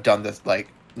who have done this, like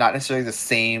not necessarily the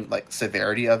same like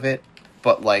severity of it,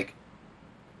 but like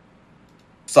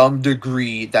some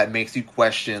degree that makes you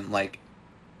question, like,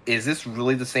 is this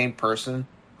really the same person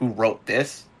who wrote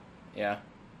this? Yeah.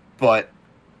 But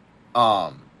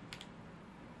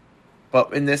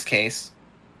in this case,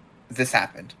 this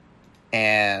happened,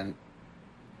 and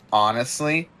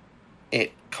honestly,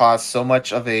 it caused so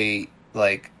much of a,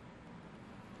 like,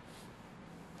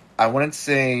 I wouldn't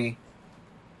say,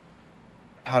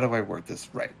 how do I word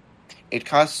this right? It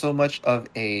caused so much of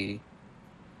a,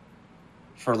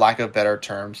 for lack of better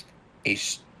terms, a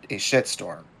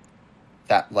shitstorm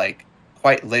that, like,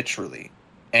 quite literally,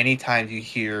 anytime you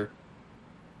hear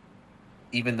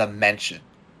even the mention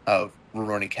of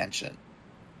Rurouni Kenshin,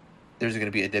 there's going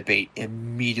to be a debate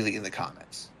immediately in the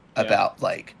comments about,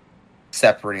 like,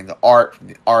 separating the art from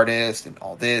the artist and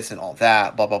all this and all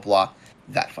that, blah, blah, blah,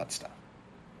 that fun stuff.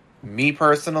 Me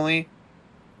personally,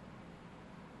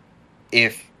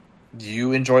 if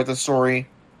you enjoy the story,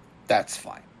 that's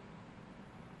fine.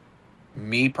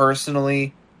 Me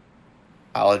personally,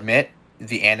 I'll admit,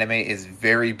 the anime is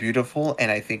very beautiful,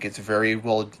 and I think it's very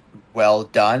well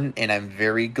done, and I'm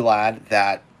very glad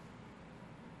that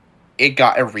it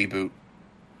got a reboot.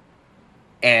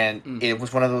 And it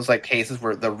was one of those like cases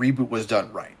where the reboot was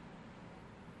done right.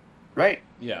 Right?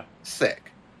 Yeah.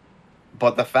 Sick.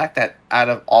 But the fact that out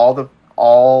of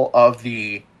all of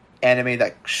the anime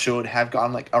that should have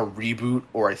gotten like a reboot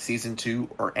or a season 2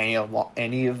 or any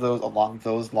of those along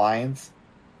those lines,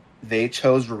 they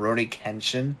chose Rurouni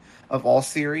Kenshin of all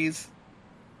series,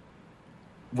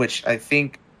 which I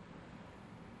think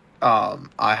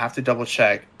I have to double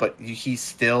check, but he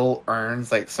still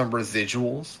earns like some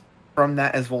residuals from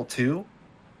that as well too.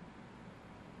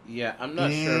 Yeah, I'm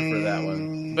not sure for that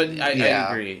one, but I Yeah,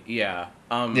 agree. Yeah,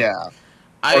 yeah, or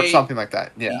I something like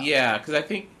that. Yeah, yeah, because I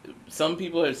think some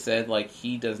people have said like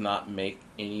he does not make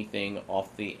anything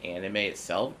off the anime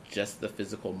itself, just the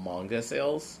physical manga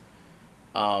sales.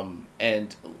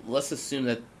 And let's assume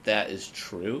that that is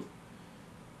true.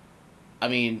 I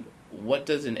mean, what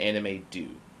does an anime do,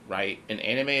 right? An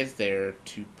anime is there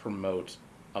to promote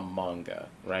a manga,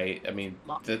 right? I mean,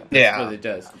 that's what yeah, it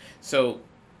does. So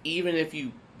even if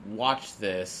you watch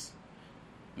this,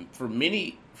 for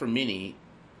many,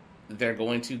 they're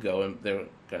going to go and they're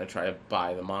going to try to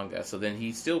buy the manga. So then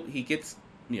he gets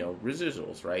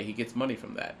residuals, right? He gets money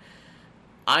from that.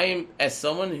 I'm as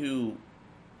someone who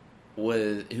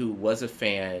was a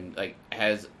fan, like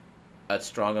has a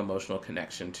strong emotional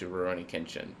connection to Rurouni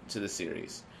Kenshin, to the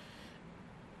series.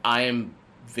 I am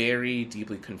very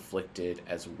deeply conflicted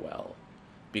as well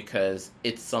because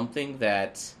it's something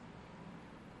that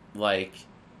like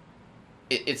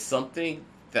it's something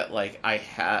that like I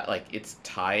had like it's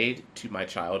tied to my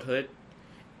childhood,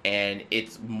 and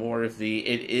it's more of it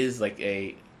is like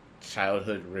a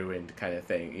childhood ruined kind of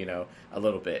thing, a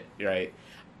little bit, right?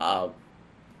 Um,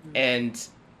 and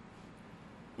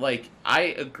like I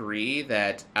agree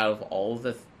that out of all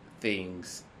the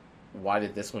things, why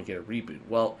did this one get a reboot?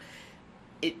 Well,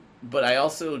 but I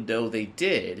also know they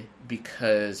did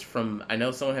because I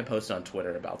know someone had posted on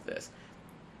Twitter about this.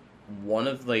 One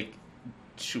of like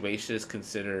Shueisha's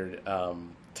considered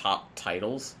top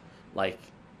titles, like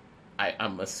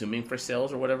I'm assuming for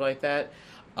sales or whatever like that.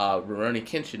 Rurouni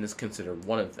Kenshin is considered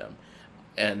one of them,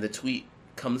 and the tweet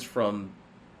comes from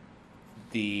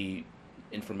the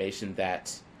information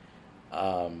that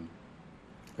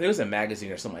there was a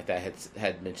magazine or something like that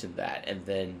had mentioned that, and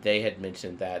then they had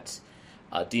mentioned that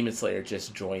Demon Slayer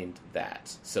just joined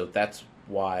that, so that's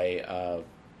why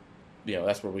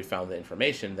that's where we found the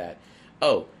information that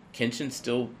Kenshin's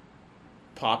still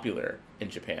popular in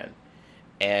Japan,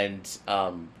 and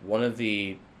one of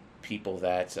the people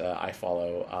that I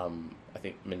follow, I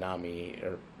think Minami,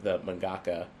 or the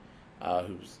mangaka,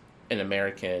 who's an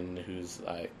American who's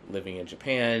living in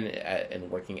Japan and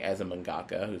working as a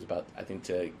mangaka, who's about, I think,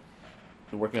 to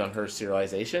working on her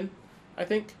serialization, I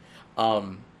think.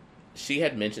 She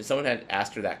had mentioned, someone had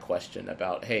asked her that question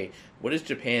about, hey, what does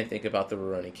Japan think about the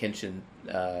Rurouni Kenshin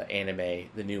anime,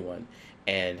 the new one,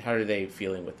 and how are they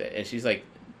feeling with it? And she's like,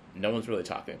 no one's really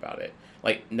talking about it.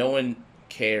 Like, no one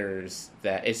cares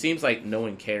that, it seems like no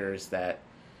one cares that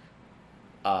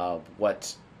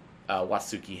what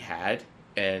Watsuki had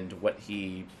and what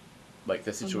he, like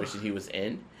the situation he was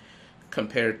in,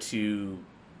 compared to,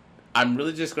 I'm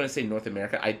really just going to say North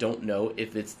America. I don't know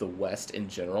if it's the West in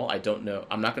general. I don't know.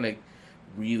 I'm not going to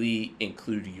really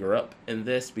include Europe in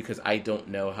this because I don't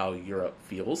know how Europe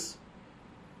feels.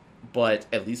 But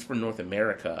at least for North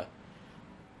America,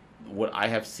 what I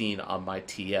have seen on my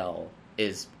TL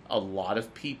is a lot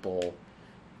of people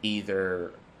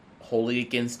either wholly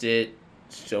against it,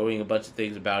 showing a bunch of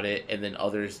things about it, and then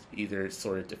others either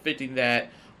sort of defending that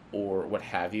or what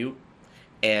have you.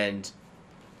 And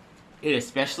it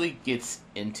especially gets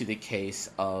into the case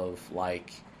of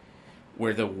like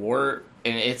where the war,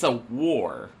 and it's a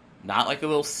war, not like a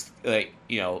little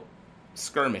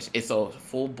skirmish, it's a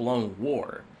full-blown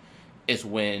war, is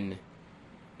when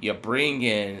you bring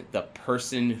in the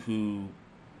person who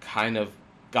kind of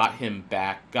got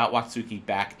Watsuki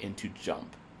back into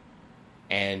Jump.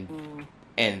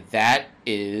 And that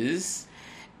is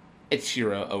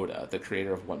Ichiro Oda, the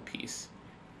creator of One Piece.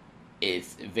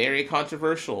 It's very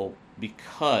controversial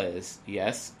because,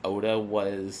 yes, Oda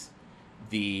was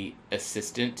the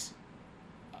assistant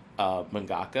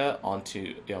mangaka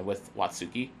with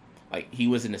Watsuki. Like, he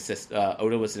was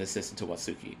Oda was an assistant to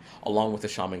Watsuki, along with the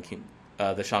Shaman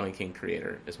King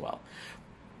creator as well.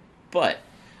 But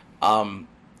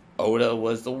Oda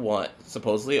was the one.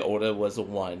 Supposedly, Oda was the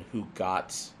one who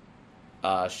got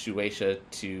Shueisha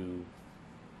to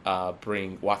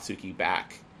bring Watsuki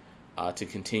back to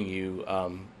continue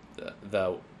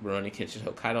the Rurouni Kenshin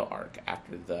Hokkaido arc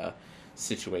after the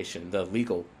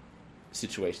legal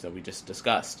situation that we just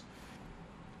discussed.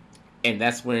 And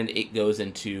that's when it goes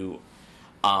into,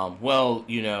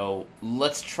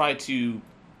 let's try to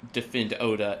defend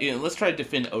Oda. Let's try to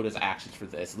defend Oda's actions for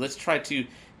this. Let's try to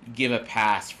give a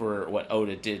pass for what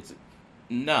Oda did.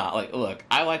 Nah, look,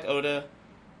 I like Oda.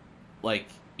 like,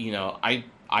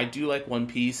 I do like One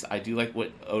Piece. I do like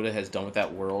what Oda has done with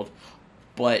that world.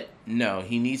 But no,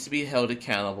 he needs to be held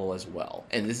accountable as well.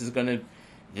 And this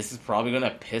is probably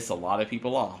gonna piss a lot of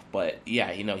people off. But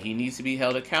yeah, he needs to be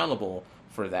held accountable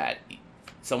for that.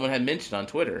 Someone had mentioned on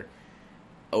Twitter,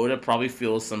 Oda probably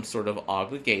feels some sort of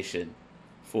obligation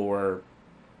for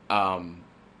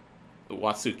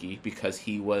Watsuki because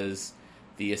he was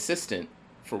the assistant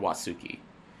for Watsuki.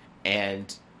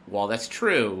 And while that's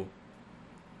true,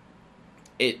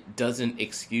 it doesn't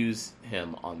excuse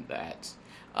him on that.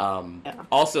 Yeah.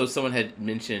 Also, someone had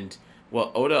mentioned,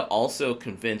 well, Oda also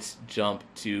convinced Jump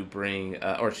to bring,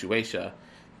 or Shueisha,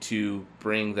 to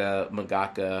bring the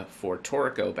mangaka for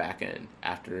Toriko back in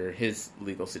after his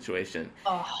legal situation.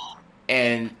 Oh,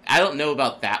 And I don't know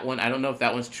about that one. I don't know if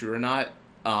that one's true or not.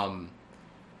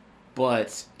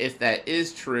 But if that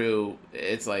is true,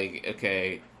 it's like,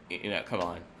 okay, come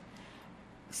on.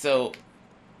 So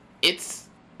it's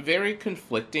very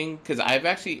conflicting because I've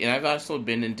also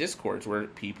been in Discords where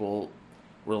people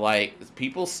were like,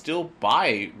 people still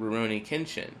buy Rurouni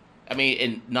Kenshin. I mean,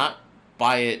 and not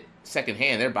buy it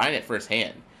secondhand; they're buying it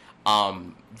firsthand.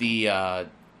 The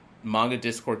manga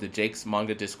Discord, the Jake's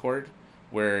manga Discord,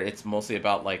 where it's mostly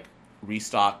about like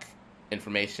restock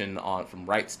information on from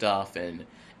Right Stuff and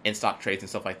in stock trades and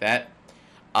stuff like that.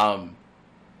 Um,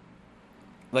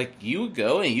 like you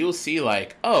go and you'll see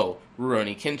like, oh,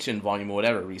 Rurouni Kenshin volume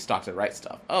whatever restocked the Right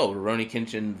Stuff. Oh, Rurouni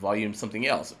Kenshin volume something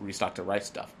else restocked the Right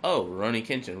Stuff. Oh, Rurouni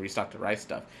Kenshin restocked the Right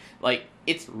Stuff. Like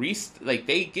it's like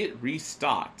they get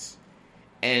restocked.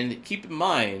 And keep in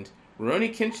mind,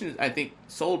 Rurouni Kenshin I think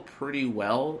sold pretty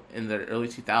well in the early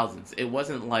 2000s. It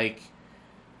wasn't like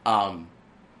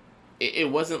it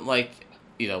wasn't like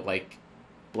like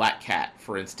Black Cat,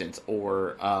 for instance,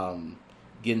 or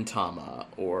Gintama,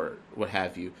 or what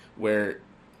have you, where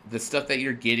the stuff that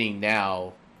you're getting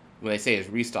now, when they say is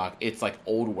restock, it's like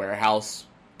old warehouse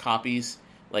copies.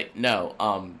 Like, no,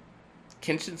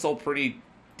 Kenshin sold pretty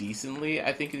decently,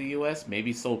 I think, in the U.S.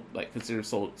 Maybe sold, like, considered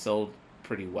sold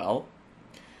pretty well.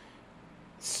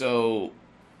 So,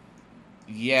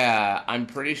 yeah, I'm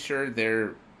pretty sure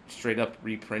they're straight up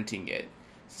reprinting it.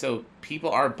 So people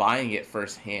are buying it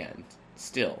firsthand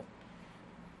still.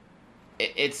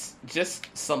 It's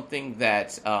just something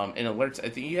that in alerts. I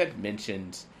think you had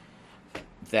mentioned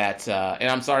that, and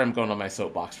I'm sorry, I'm going on my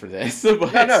soapbox for this.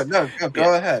 But, No.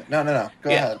 Go ahead. No. Go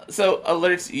ahead. So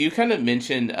alerts. You kind of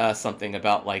mentioned something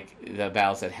about like the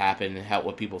battles that happen and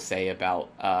what people say about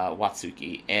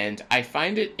Watsuki, and I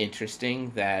find it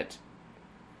interesting that.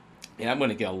 And I'm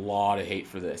going to get a lot of hate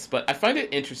for this, but I find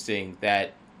it interesting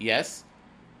that yes,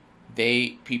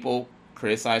 people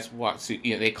criticize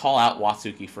Watsuki. They call out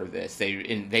Watsuki for this.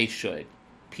 They should.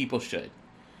 People should.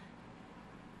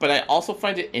 But I also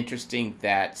find it interesting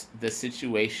that the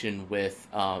situation with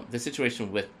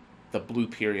the Blue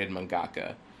Period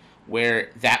mangaka,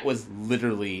 where that was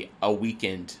literally a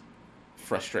weekend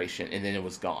frustration and then it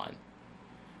was gone.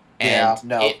 And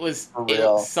it was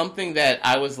something that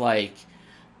I was like,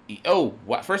 oh,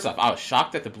 first off, I was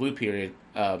shocked that the Blue Period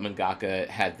mangaka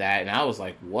had that, and I was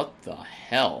like, what the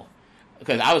hell?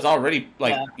 Because I was already,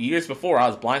 years before, I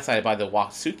was blindsided by the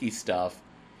Watsuki stuff,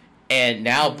 and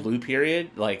now Blue Period,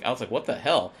 I was like, what the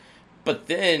hell? But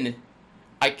then,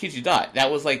 I kid you not, that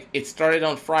was it started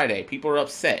on Friday, people were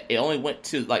upset, it only went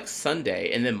to,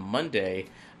 Sunday, and then Monday,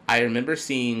 I remember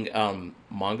seeing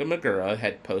Manga Magura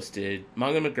had posted,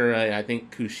 Manga Magura and I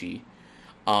think Kushi,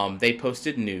 they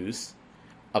posted news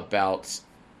about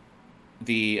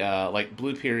the,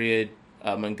 Blue Period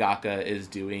mangaka is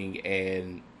doing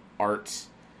an art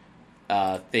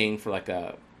thing for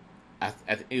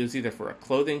it was either for a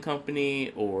clothing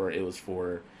company or it was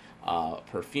for a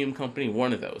perfume company,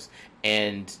 one of those.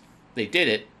 And they did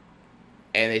it,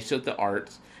 and they showed the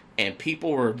art, and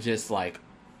people were just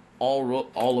all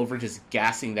over just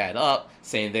gassing that up,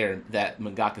 saying that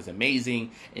mangaka is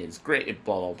amazing and it's great and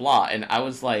blah blah blah. And I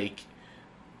was like,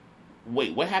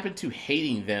 wait, what happened to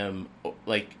hating them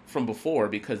from before?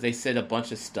 Because they said a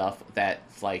bunch of stuff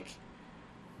that's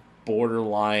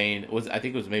borderline, I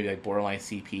think it was maybe borderline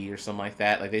CP or something like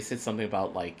that. They said something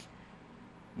about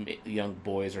young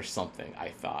boys or something. I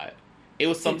thought it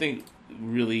was something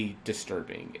really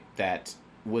disturbing that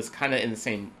was kind of in the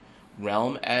same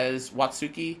realm as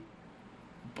Watsuki,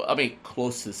 but I mean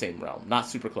close to the same realm, not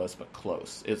super close, but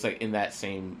close. It's in that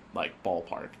same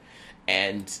ballpark,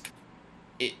 and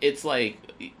it's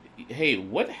hey,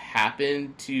 what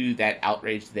happened to that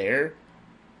outrage there?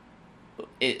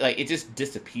 It just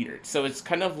disappeared. So it's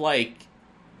kind of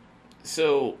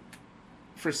so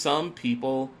for some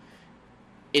people,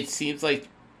 it seems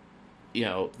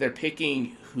they're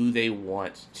picking who they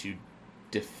want to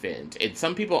defend, and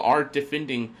some people are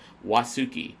defending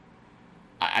Watsuki.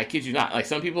 I kid you not. Like,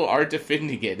 some people are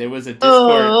defending it. There was a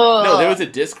Discord. No, there was a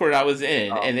Discord I was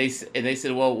in, and they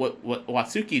said, well, what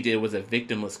Watsuki did was a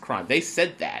victimless crime. They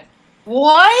said that.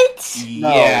 What?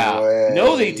 Yeah. No way.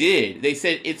 No, they did. They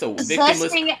said it's a victimless.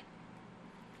 Possessing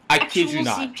I kid you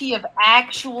not. CP of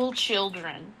actual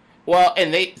children. Well,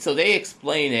 and they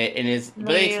explain it, and they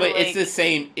explain it's like- the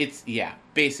same. It's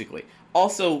basically.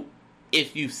 Also,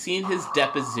 if you've seen his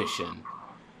deposition,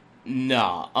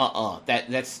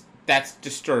 that's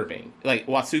disturbing. Like,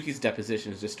 Watsuki's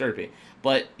deposition is disturbing.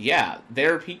 But yeah,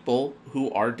 there are people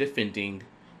who are defending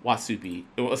Watsuki,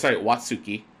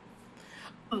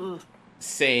 Ugh.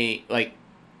 say, like,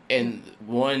 and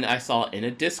one I saw in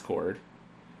a Discord,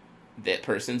 that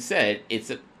person said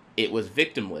it was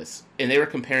victimless, and they were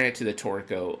comparing it to the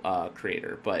Toriko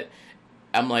creator, but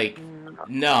I'm like,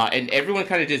 nah, and everyone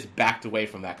kind of just backed away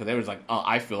from that because they was like, oh,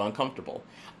 I feel uncomfortable.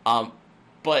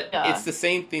 But it's the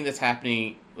same thing that's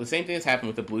happening. The same thing that's happened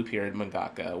with the Blue Period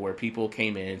mangaka, where people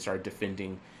came in and started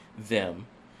defending them.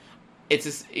 It's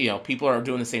just, people are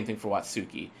doing the same thing for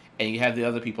Watsuki, and you have the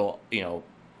other people,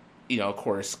 of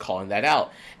course, calling that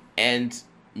out. And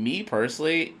me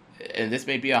personally, and this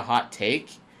may be a hot take,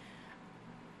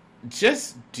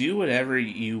 just do whatever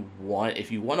you want.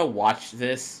 If you want to watch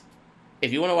this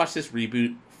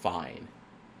reboot, fine.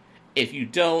 If you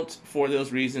don't, for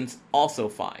those reasons, also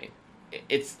fine.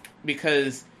 It's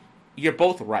because you're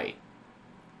both right.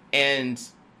 And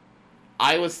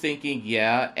I was thinking,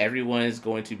 everyone is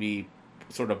going to be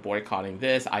sort of boycotting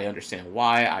this. I understand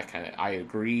why. I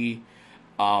agree.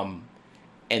 And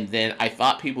then I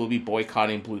thought people would be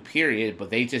boycotting Blue Period, but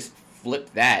they just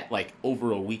flipped that like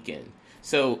over a weekend.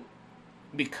 So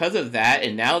because of that,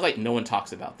 and now like no one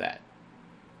talks about that.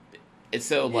 And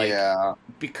so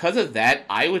because of that,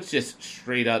 I would just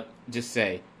straight up just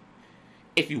say,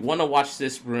 if you want to watch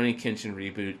this Rurouni Kenshin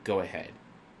reboot, go ahead.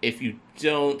 If you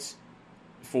don't,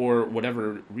 for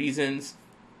whatever reasons,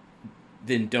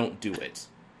 then don't do it.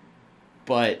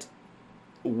 But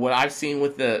what I've seen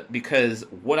with the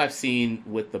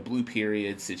Blue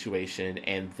Period situation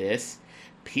and this,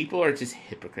 people are just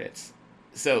hypocrites.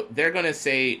 So they're going to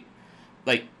say,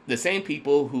 like, the same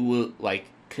people who will, like,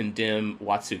 condemn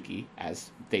Watsuki, as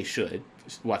they should.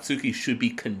 Watsuki should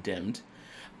be condemned.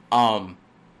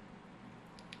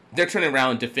 They're turning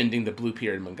around defending the Blue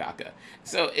Period mangaka.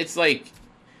 So it's like,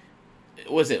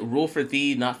 was it rule for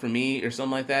thee, not for me, or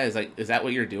something like that? Is that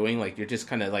what you're doing? Like, you're just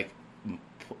kind of like,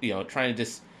 trying to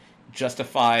just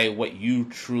justify what you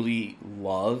truly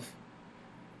love.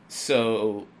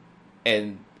 So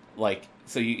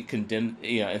you condemn,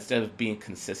 instead of being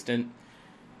consistent.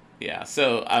 Yeah,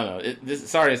 so I don't know.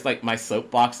 Sorry, it's like my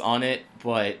soapbox on it,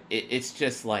 but it's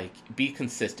just like, be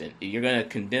consistent. You're gonna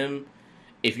condemn.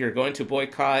 If you're going to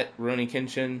boycott Rurouni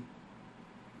Kenshin,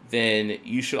 then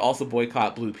you should also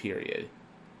boycott Blue Period.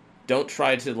 Don't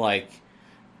try to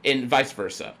and vice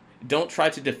versa. Don't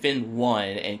try to defend one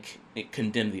and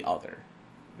condemn the other,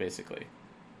 basically.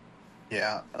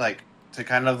 Yeah, to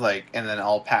kind of and then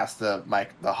I'll pass the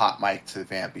hot mic to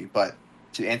Vampy, but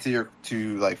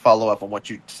to follow up on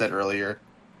what you said earlier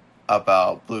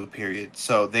about Blue Period.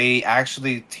 So they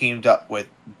actually teamed up with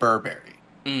Burberry.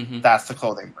 Mm-hmm. That's the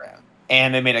clothing brand.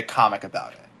 And they made a comic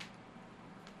about it.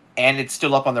 And it's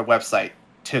still up on their website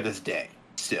to this day.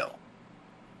 Still.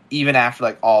 Even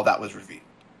after all that was revealed.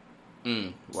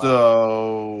 Wow.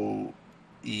 So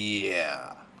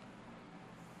yeah.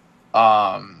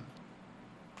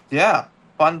 Yeah,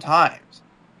 fun times.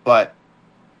 But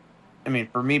I mean,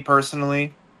 for me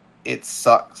personally, it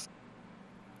sucks.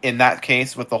 In that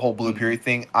case, with the whole Blue Period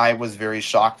thing, I was very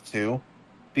shocked too.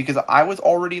 Because I was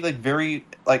already very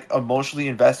emotionally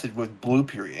invested with Blue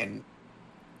Period, and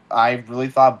I really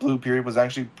thought Blue Period was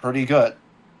actually pretty good.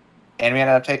 Anime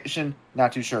adaptation,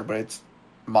 not too sure, but it's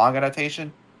manga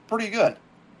adaptation, pretty good.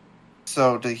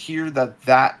 So to hear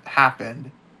that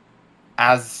happened,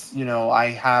 as I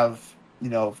have,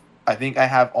 I think I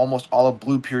have almost all of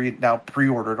Blue Period now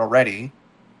pre-ordered already,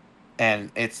 and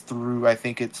it's through, I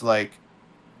think it's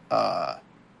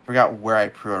forgot where I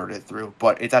pre-ordered it through,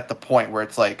 but it's at the point where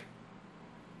it's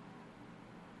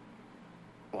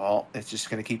well, it's just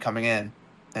going to keep coming in.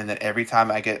 And then every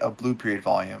time I get a Blue Period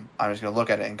volume, I'm just going to look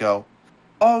at it and go,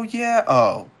 oh, yeah,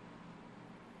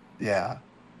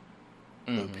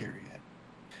 Blue Period.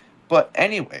 But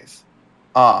anyways,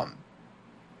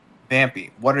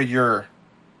 Vampy,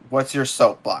 what's your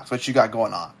soapbox? What you got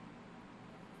going on?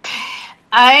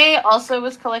 I also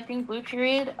was collecting Blue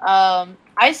Period.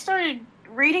 I started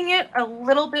reading it a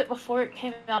little bit before it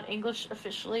came out English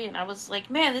officially, and I was like,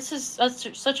 man, this is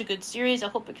such a good series. I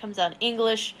hope it comes out in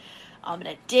English. And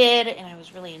it did, and I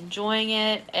was really enjoying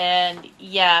it. And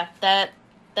yeah, that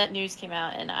news came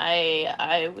out, and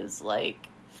I was like,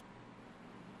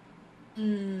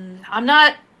 I'm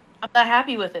not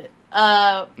happy with it.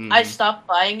 I stopped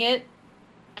buying it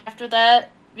after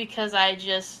that because I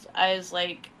was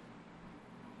like,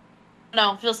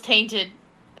 no, it feels tainted.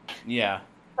 Yeah.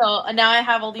 So now I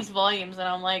have all these volumes, and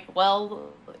I'm like,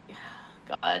 well,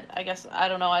 God, I guess I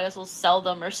don't know. I guess we'll sell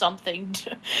them or something,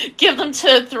 give them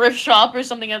to a thrift shop or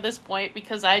something at this point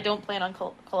because I don't plan on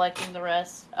collecting the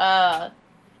rest.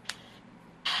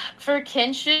 For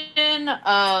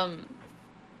Kenshin,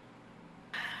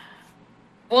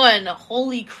 one,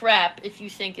 holy crap! If you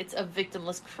think it's a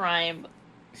victimless crime,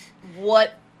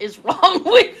 what is wrong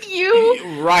with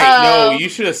you? Right, no, you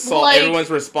should have saw everyone's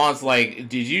response, like,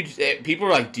 people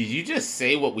were like, did you just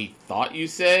say what we thought you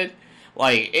said?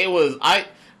 Like,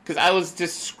 because I was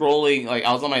just scrolling, like,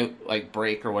 I was on my, like,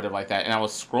 break or whatever like that, and I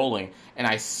was scrolling, and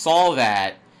I saw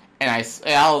that, and I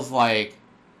was like,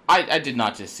 I did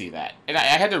not just see that. And I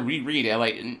had to reread it,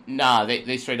 like, nah,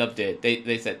 they straight up did.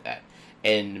 They said that.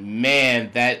 And,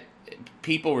 man, that,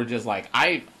 people were just like,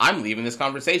 I'm leaving this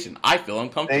conversation. I feel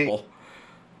uncomfortable.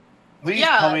 Please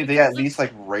tell me they at least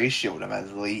like ratioed them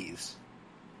as leads.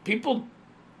 People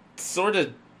sort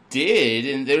of did,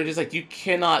 and they were just like, you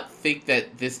cannot think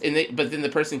that this, but then the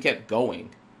person kept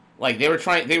going. Like they were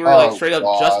like straight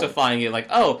up justifying it, like,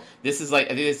 oh, this is like, I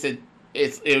think they said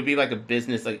it would be like a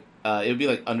business, like it would be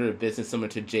like under a business similar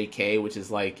to JK, which is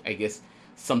like, I guess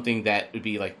something that would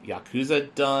be like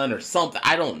Yakuza done or something.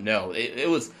 I don't know. It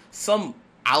was some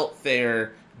out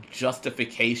there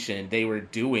justification they were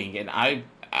doing, and I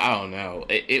don't know.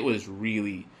 It was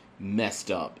really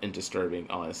messed up and disturbing,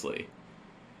 honestly.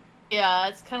 Yeah,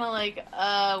 it's kind of like,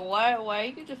 why are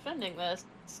you defending this?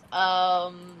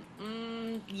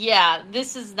 Yeah,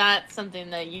 this is not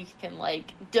something that you can,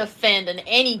 like, defend in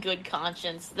any good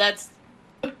conscience. That's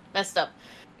messed up.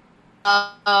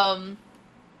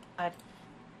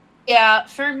 Yeah,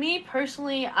 for me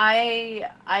personally,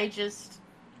 I just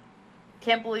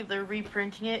can't believe they're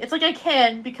reprinting it. It's like I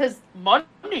can because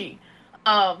money.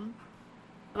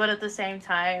 But at the same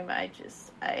time,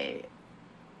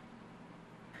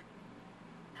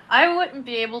 I wouldn't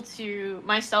be able to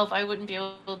myself. I wouldn't be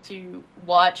able to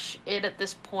watch it at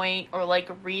this point or like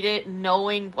read it,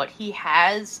 knowing what he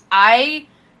has.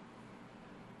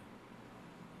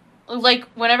 Like,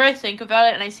 whenever I think about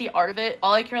it and I see art of it,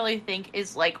 all I can really think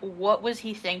is, like, what was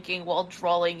he thinking while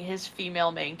drawing his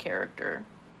female main character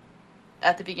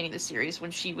at the beginning of the series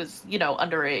when she was,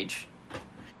 underage?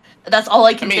 That's all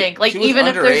I can think. Like, even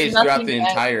if there's nothing throughout the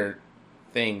entire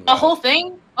thing. The whole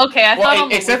thing? Okay, I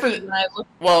thought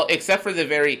except for the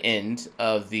very end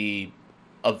of the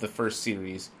first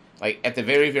series, like at the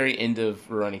very, very end of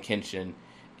Rurouni Kenshin,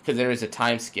 because there is a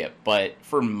time skip, but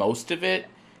for most of it,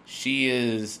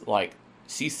 she's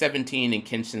 17 and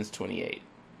Kenshin's 28.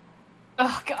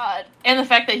 Oh god! And the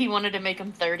fact that he wanted to make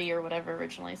him 30 or whatever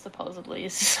originally, supposedly,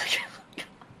 is just like,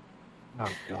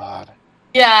 oh god.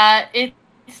 Yeah,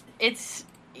 it's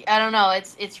I don't know.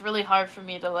 It's really hard for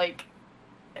me to like,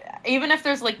 even if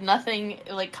there's like nothing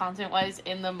like content wise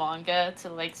in the manga to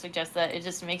like suggest that, it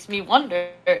just makes me wonder.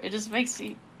 It just makes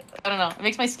me, I don't know. It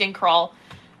makes my skin crawl.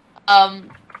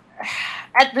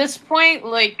 At this point,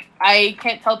 like, I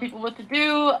can't tell people what to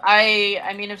do.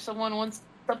 I mean, if someone wants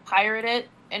to pirate it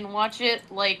and watch it,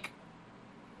 like,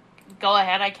 go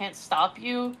ahead. I can't stop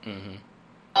you. Mm-hmm.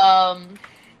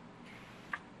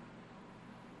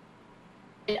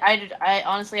 I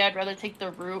honestly, I'd rather take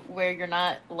the route where you're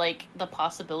not, like, the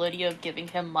possibility of giving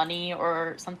him money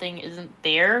or something isn't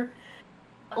there,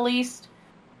 at least.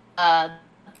 I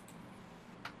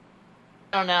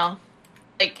don't know.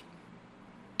 Like,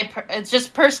 it's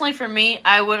just personally for me,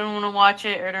 I wouldn't want to watch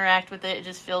it or interact with it. It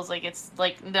just feels like it's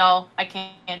like, no, I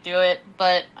can't do it.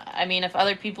 But, I mean, if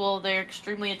other people, they're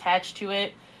extremely attached to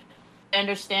it, I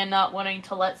understand not wanting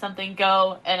to let something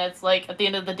go, and it's like, at the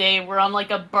end of the day, we're on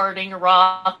like a burning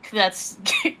rock that's...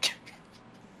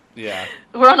 Yeah.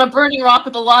 We're on a burning rock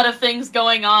with a lot of things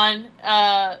going on,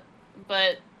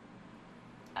 but,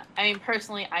 I mean,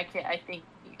 personally, I think,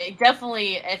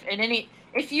 definitely,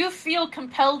 if you feel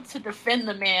compelled to defend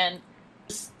the man,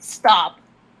 just stop.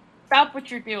 Stop what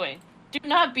you're doing. Do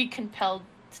not be compelled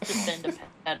to defend a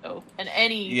pedo in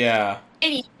any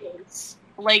case.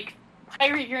 Like,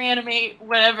 pirate your anime,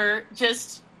 whatever.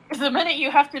 Just the minute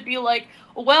you have to be like,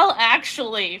 well,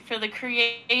 actually, for the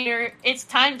creator, it's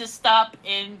time to stop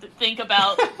and think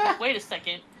about, wait a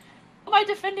second, am I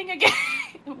defending again?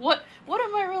 What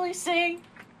am I really saying?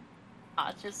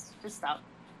 Just stop.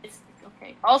 It's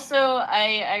okay. Also,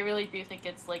 I really do think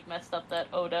it's like messed up that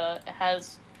Oda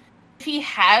has he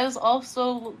has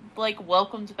also like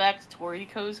welcomed back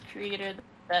Toriko's creator,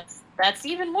 that's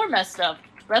even more messed up.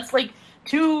 That's like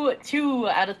two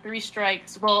out of three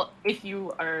strikes. Well, if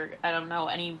you are, I don't know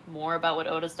any more about what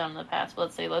Oda's done in the past, but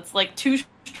let's say that's like two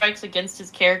strikes against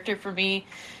his character for me,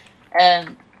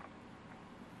 and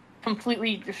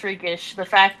completely freakish. The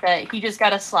fact that he just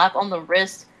got a slap on the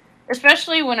wrist,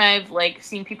 especially when I've like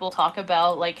seen people talk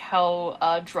about like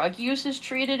how drug use is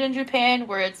treated in Japan,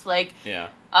 where it's like Yeah.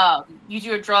 you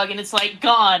do a drug and it's like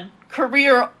gone,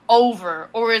 career over,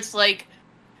 or it's like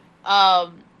a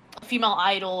female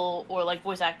idol or like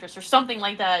voice actress or something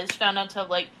like that is found out to have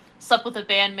like slept with a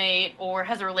bandmate or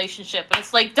has a relationship, and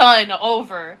it's like done,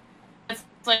 over. It's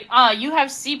like, you have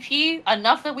CP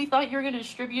enough that we thought you were going to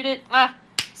distribute it.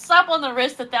 Slap on the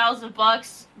wrist,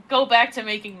 $1,000. Go back to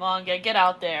making manga. Get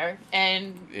out there,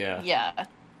 and yeah.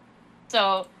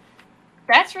 So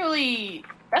that's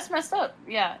messed up.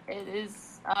 Yeah, it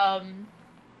is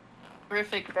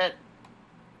horrific that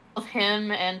both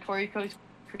him and Toriko's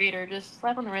creator just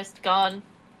slap on the wrist, gone.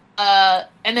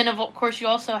 And then of course you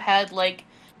also had like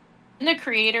the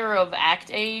creator of Act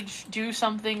Age do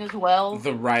something as well.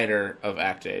 The writer of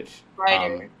Act Age.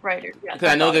 Writer. Yeah. Because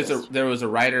I know there was a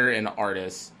writer and an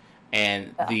artist,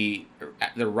 and the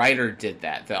writer did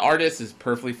that. The artist is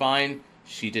perfectly fine.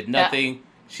 She did nothing. Yeah.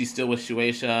 She's still with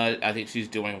Shueisha. I think she's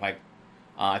doing like,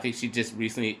 I think she just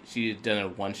recently she done a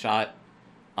one shot,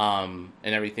 and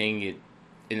everything.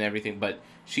 But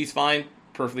she's fine,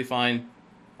 perfectly fine,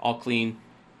 all clean.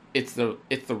 It's the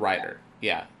writer.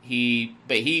 Yeah, he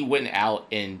went out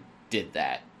and did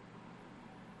that.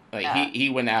 Like he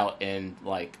went out and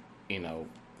like,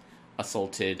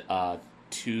 assaulted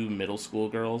 2 middle school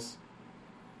girls.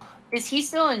 Is he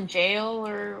still in jail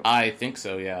or? I think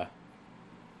so. Yeah.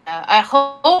 I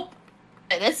hope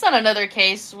it's not another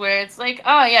case where it's like,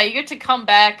 oh yeah, you get to come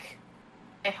back.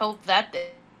 I hope that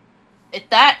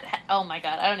oh my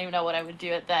god, I don't even know what I would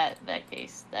do at that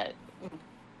case. That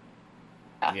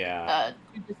yeah,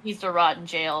 it just needs to rot in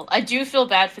jail. I do feel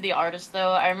bad for the artist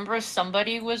though. I remember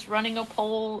somebody was running a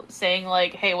poll saying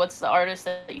like, hey, what's the artist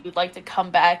that you'd like to come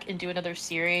back and do another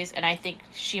series? And I think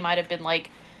she might have been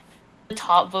like the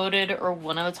top voted or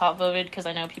one of the top voted, because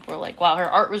I know people were like, wow, her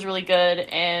art was really good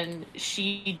and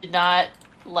she did not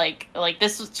like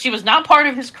this she was not part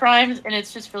of his crimes, and it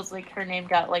just feels like her name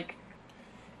got like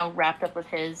wrapped up with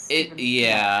his. It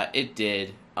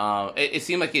did. It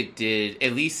seemed like it did,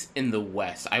 at least in the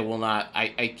West.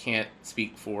 I can't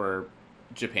speak for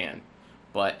Japan,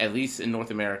 but at least in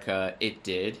North America, it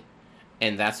did.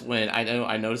 And that's when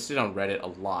I noticed it on Reddit a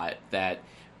lot, that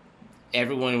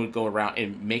everyone would go around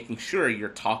and making sure you're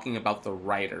talking about the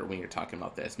writer when you're talking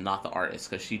about this, not the artist,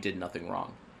 because she did nothing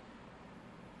wrong.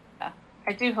 Yeah.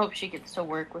 I do hope she gets to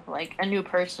work with like a new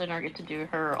person or get to do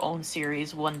her own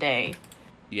series one day.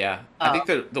 Yeah, I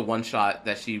think the one shot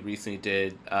that she recently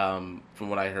did, from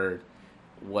what I heard,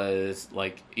 was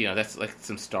like, that's like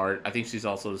some start. I think she's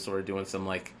also sort of doing some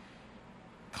like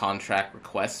contract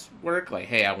request work, like,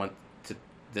 hey, I want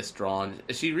this drawn.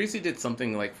 She recently did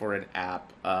something like for an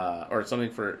app, or something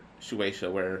for Shueisha,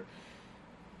 where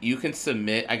you can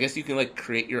submit. I guess you can like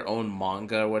create your own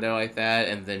manga or whatever like that,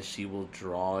 and then she will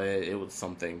draw it. It was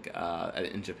something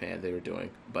in Japan they were doing,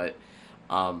 but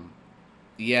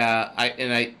yeah,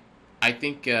 I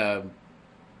think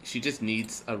she just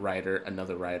needs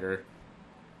another writer.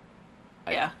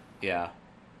 Yeah. Yeah.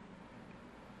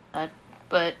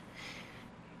 But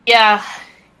yeah,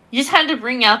 you just had to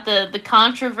bring out the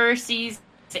controversies,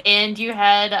 and you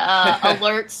had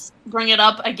alerts bring it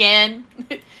up again.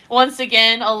 Once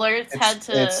again, alerts had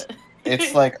to.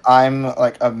 It's like I'm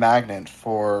like a magnet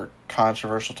for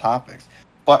controversial topics,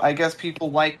 but I guess people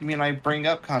like me and I bring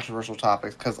up controversial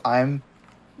topics because I'm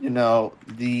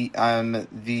the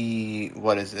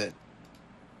what is it?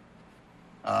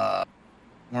 Where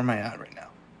am I at right now?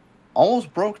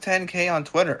 Almost broke 10K on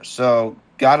Twitter, so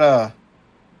gotta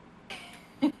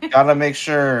make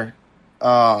sure,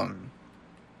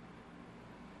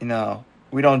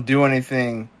 we don't do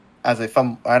anything as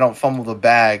I don't fumble the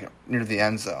bag near the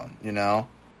end zone, or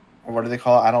what do they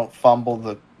call it? I don't fumble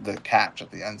the catch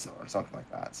at the end zone or something like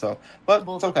that. So, but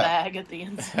fumble it's okay. The bag at the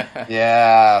end zone.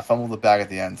 Yeah, fumble the bag at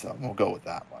the end zone. We'll go with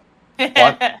that one.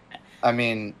 But I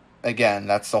mean, again,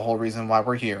 that's the whole reason why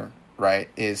we're here, right?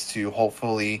 Is to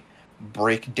hopefully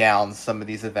break down some of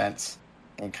these events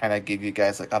and kind of give you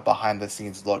guys like a behind the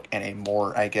scenes look and a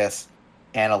more, I guess,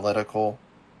 analytical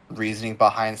reasoning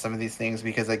behind some of these things.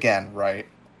 Because again, right,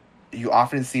 you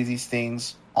often see these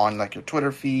things on like your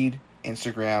Twitter feed,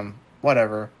 Instagram,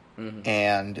 whatever,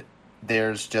 and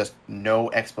there's just no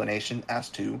explanation as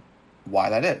to why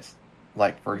that is.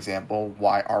 Like, for example,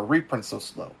 why are reprints so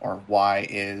slow? Or why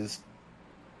is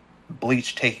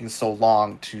Bleach taking so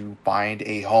long to find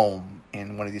a home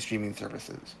in one of these streaming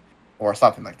services? Or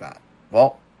something like that.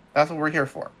 Well, that's what we're here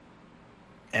for.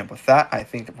 And with that, I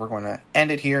think that we're going to end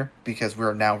it here because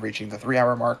we're now reaching the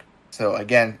 3-hour mark. So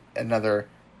again, another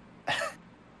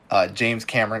James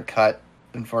Cameron cut,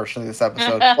 unfortunately, this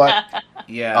episode. But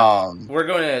Yeah, we're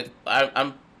going to.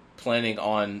 I'm planning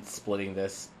on splitting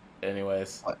this,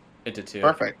 anyways, into two.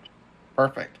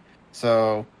 perfect.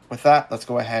 So with that, let's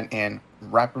go ahead and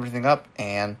wrap everything up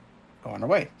and go on our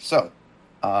way. So,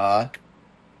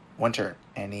 Winter,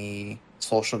 any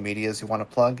social medias you want to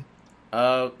plug?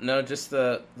 No, just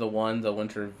the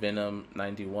Winter Venom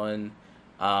 91.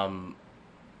 Um,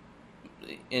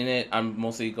 in it, I'm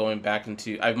mostly going back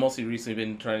into. I've mostly recently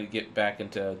been trying to get back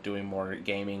into doing more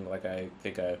gaming, like I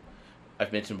think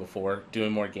I've mentioned before,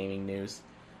 doing more gaming news.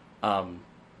 Um,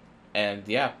 and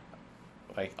yeah,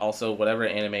 like also whatever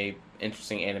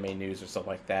interesting anime news or stuff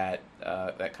like that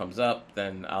that comes up,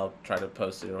 then I'll try to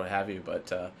post it or what have you.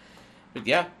 But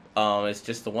yeah, it's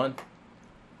just the one.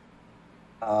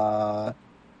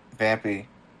 Vampy,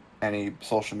 any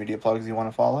social media plugs you want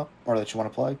to follow or that you want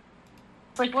to plug?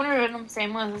 It's like one of the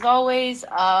same ones as always.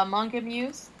 Manga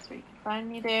Muse, so you can find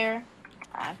me there.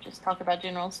 I just talk about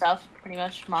general stuff, pretty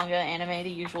much manga, anime, the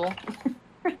usual.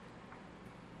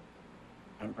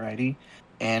 Alrighty.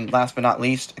 And last but not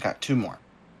least, I got 2 more.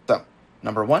 So,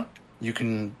 number 1, you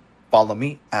can follow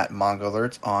me at Manga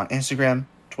Alerts on Instagram,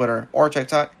 Twitter, or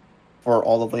TikTok for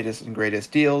all the latest and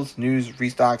greatest deals, news,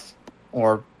 restocks,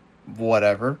 or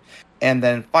whatever. And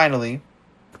then finally,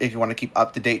 if you want to keep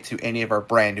up to date to any of our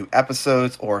brand new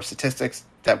episodes or statistics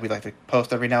that we like to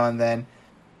post every now and then,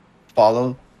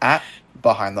 follow at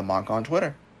Behind the Manga on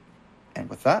Twitter. And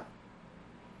with that,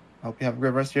 I hope you have a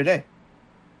good rest of your day.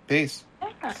 Peace.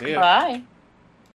 Yeah. Bye.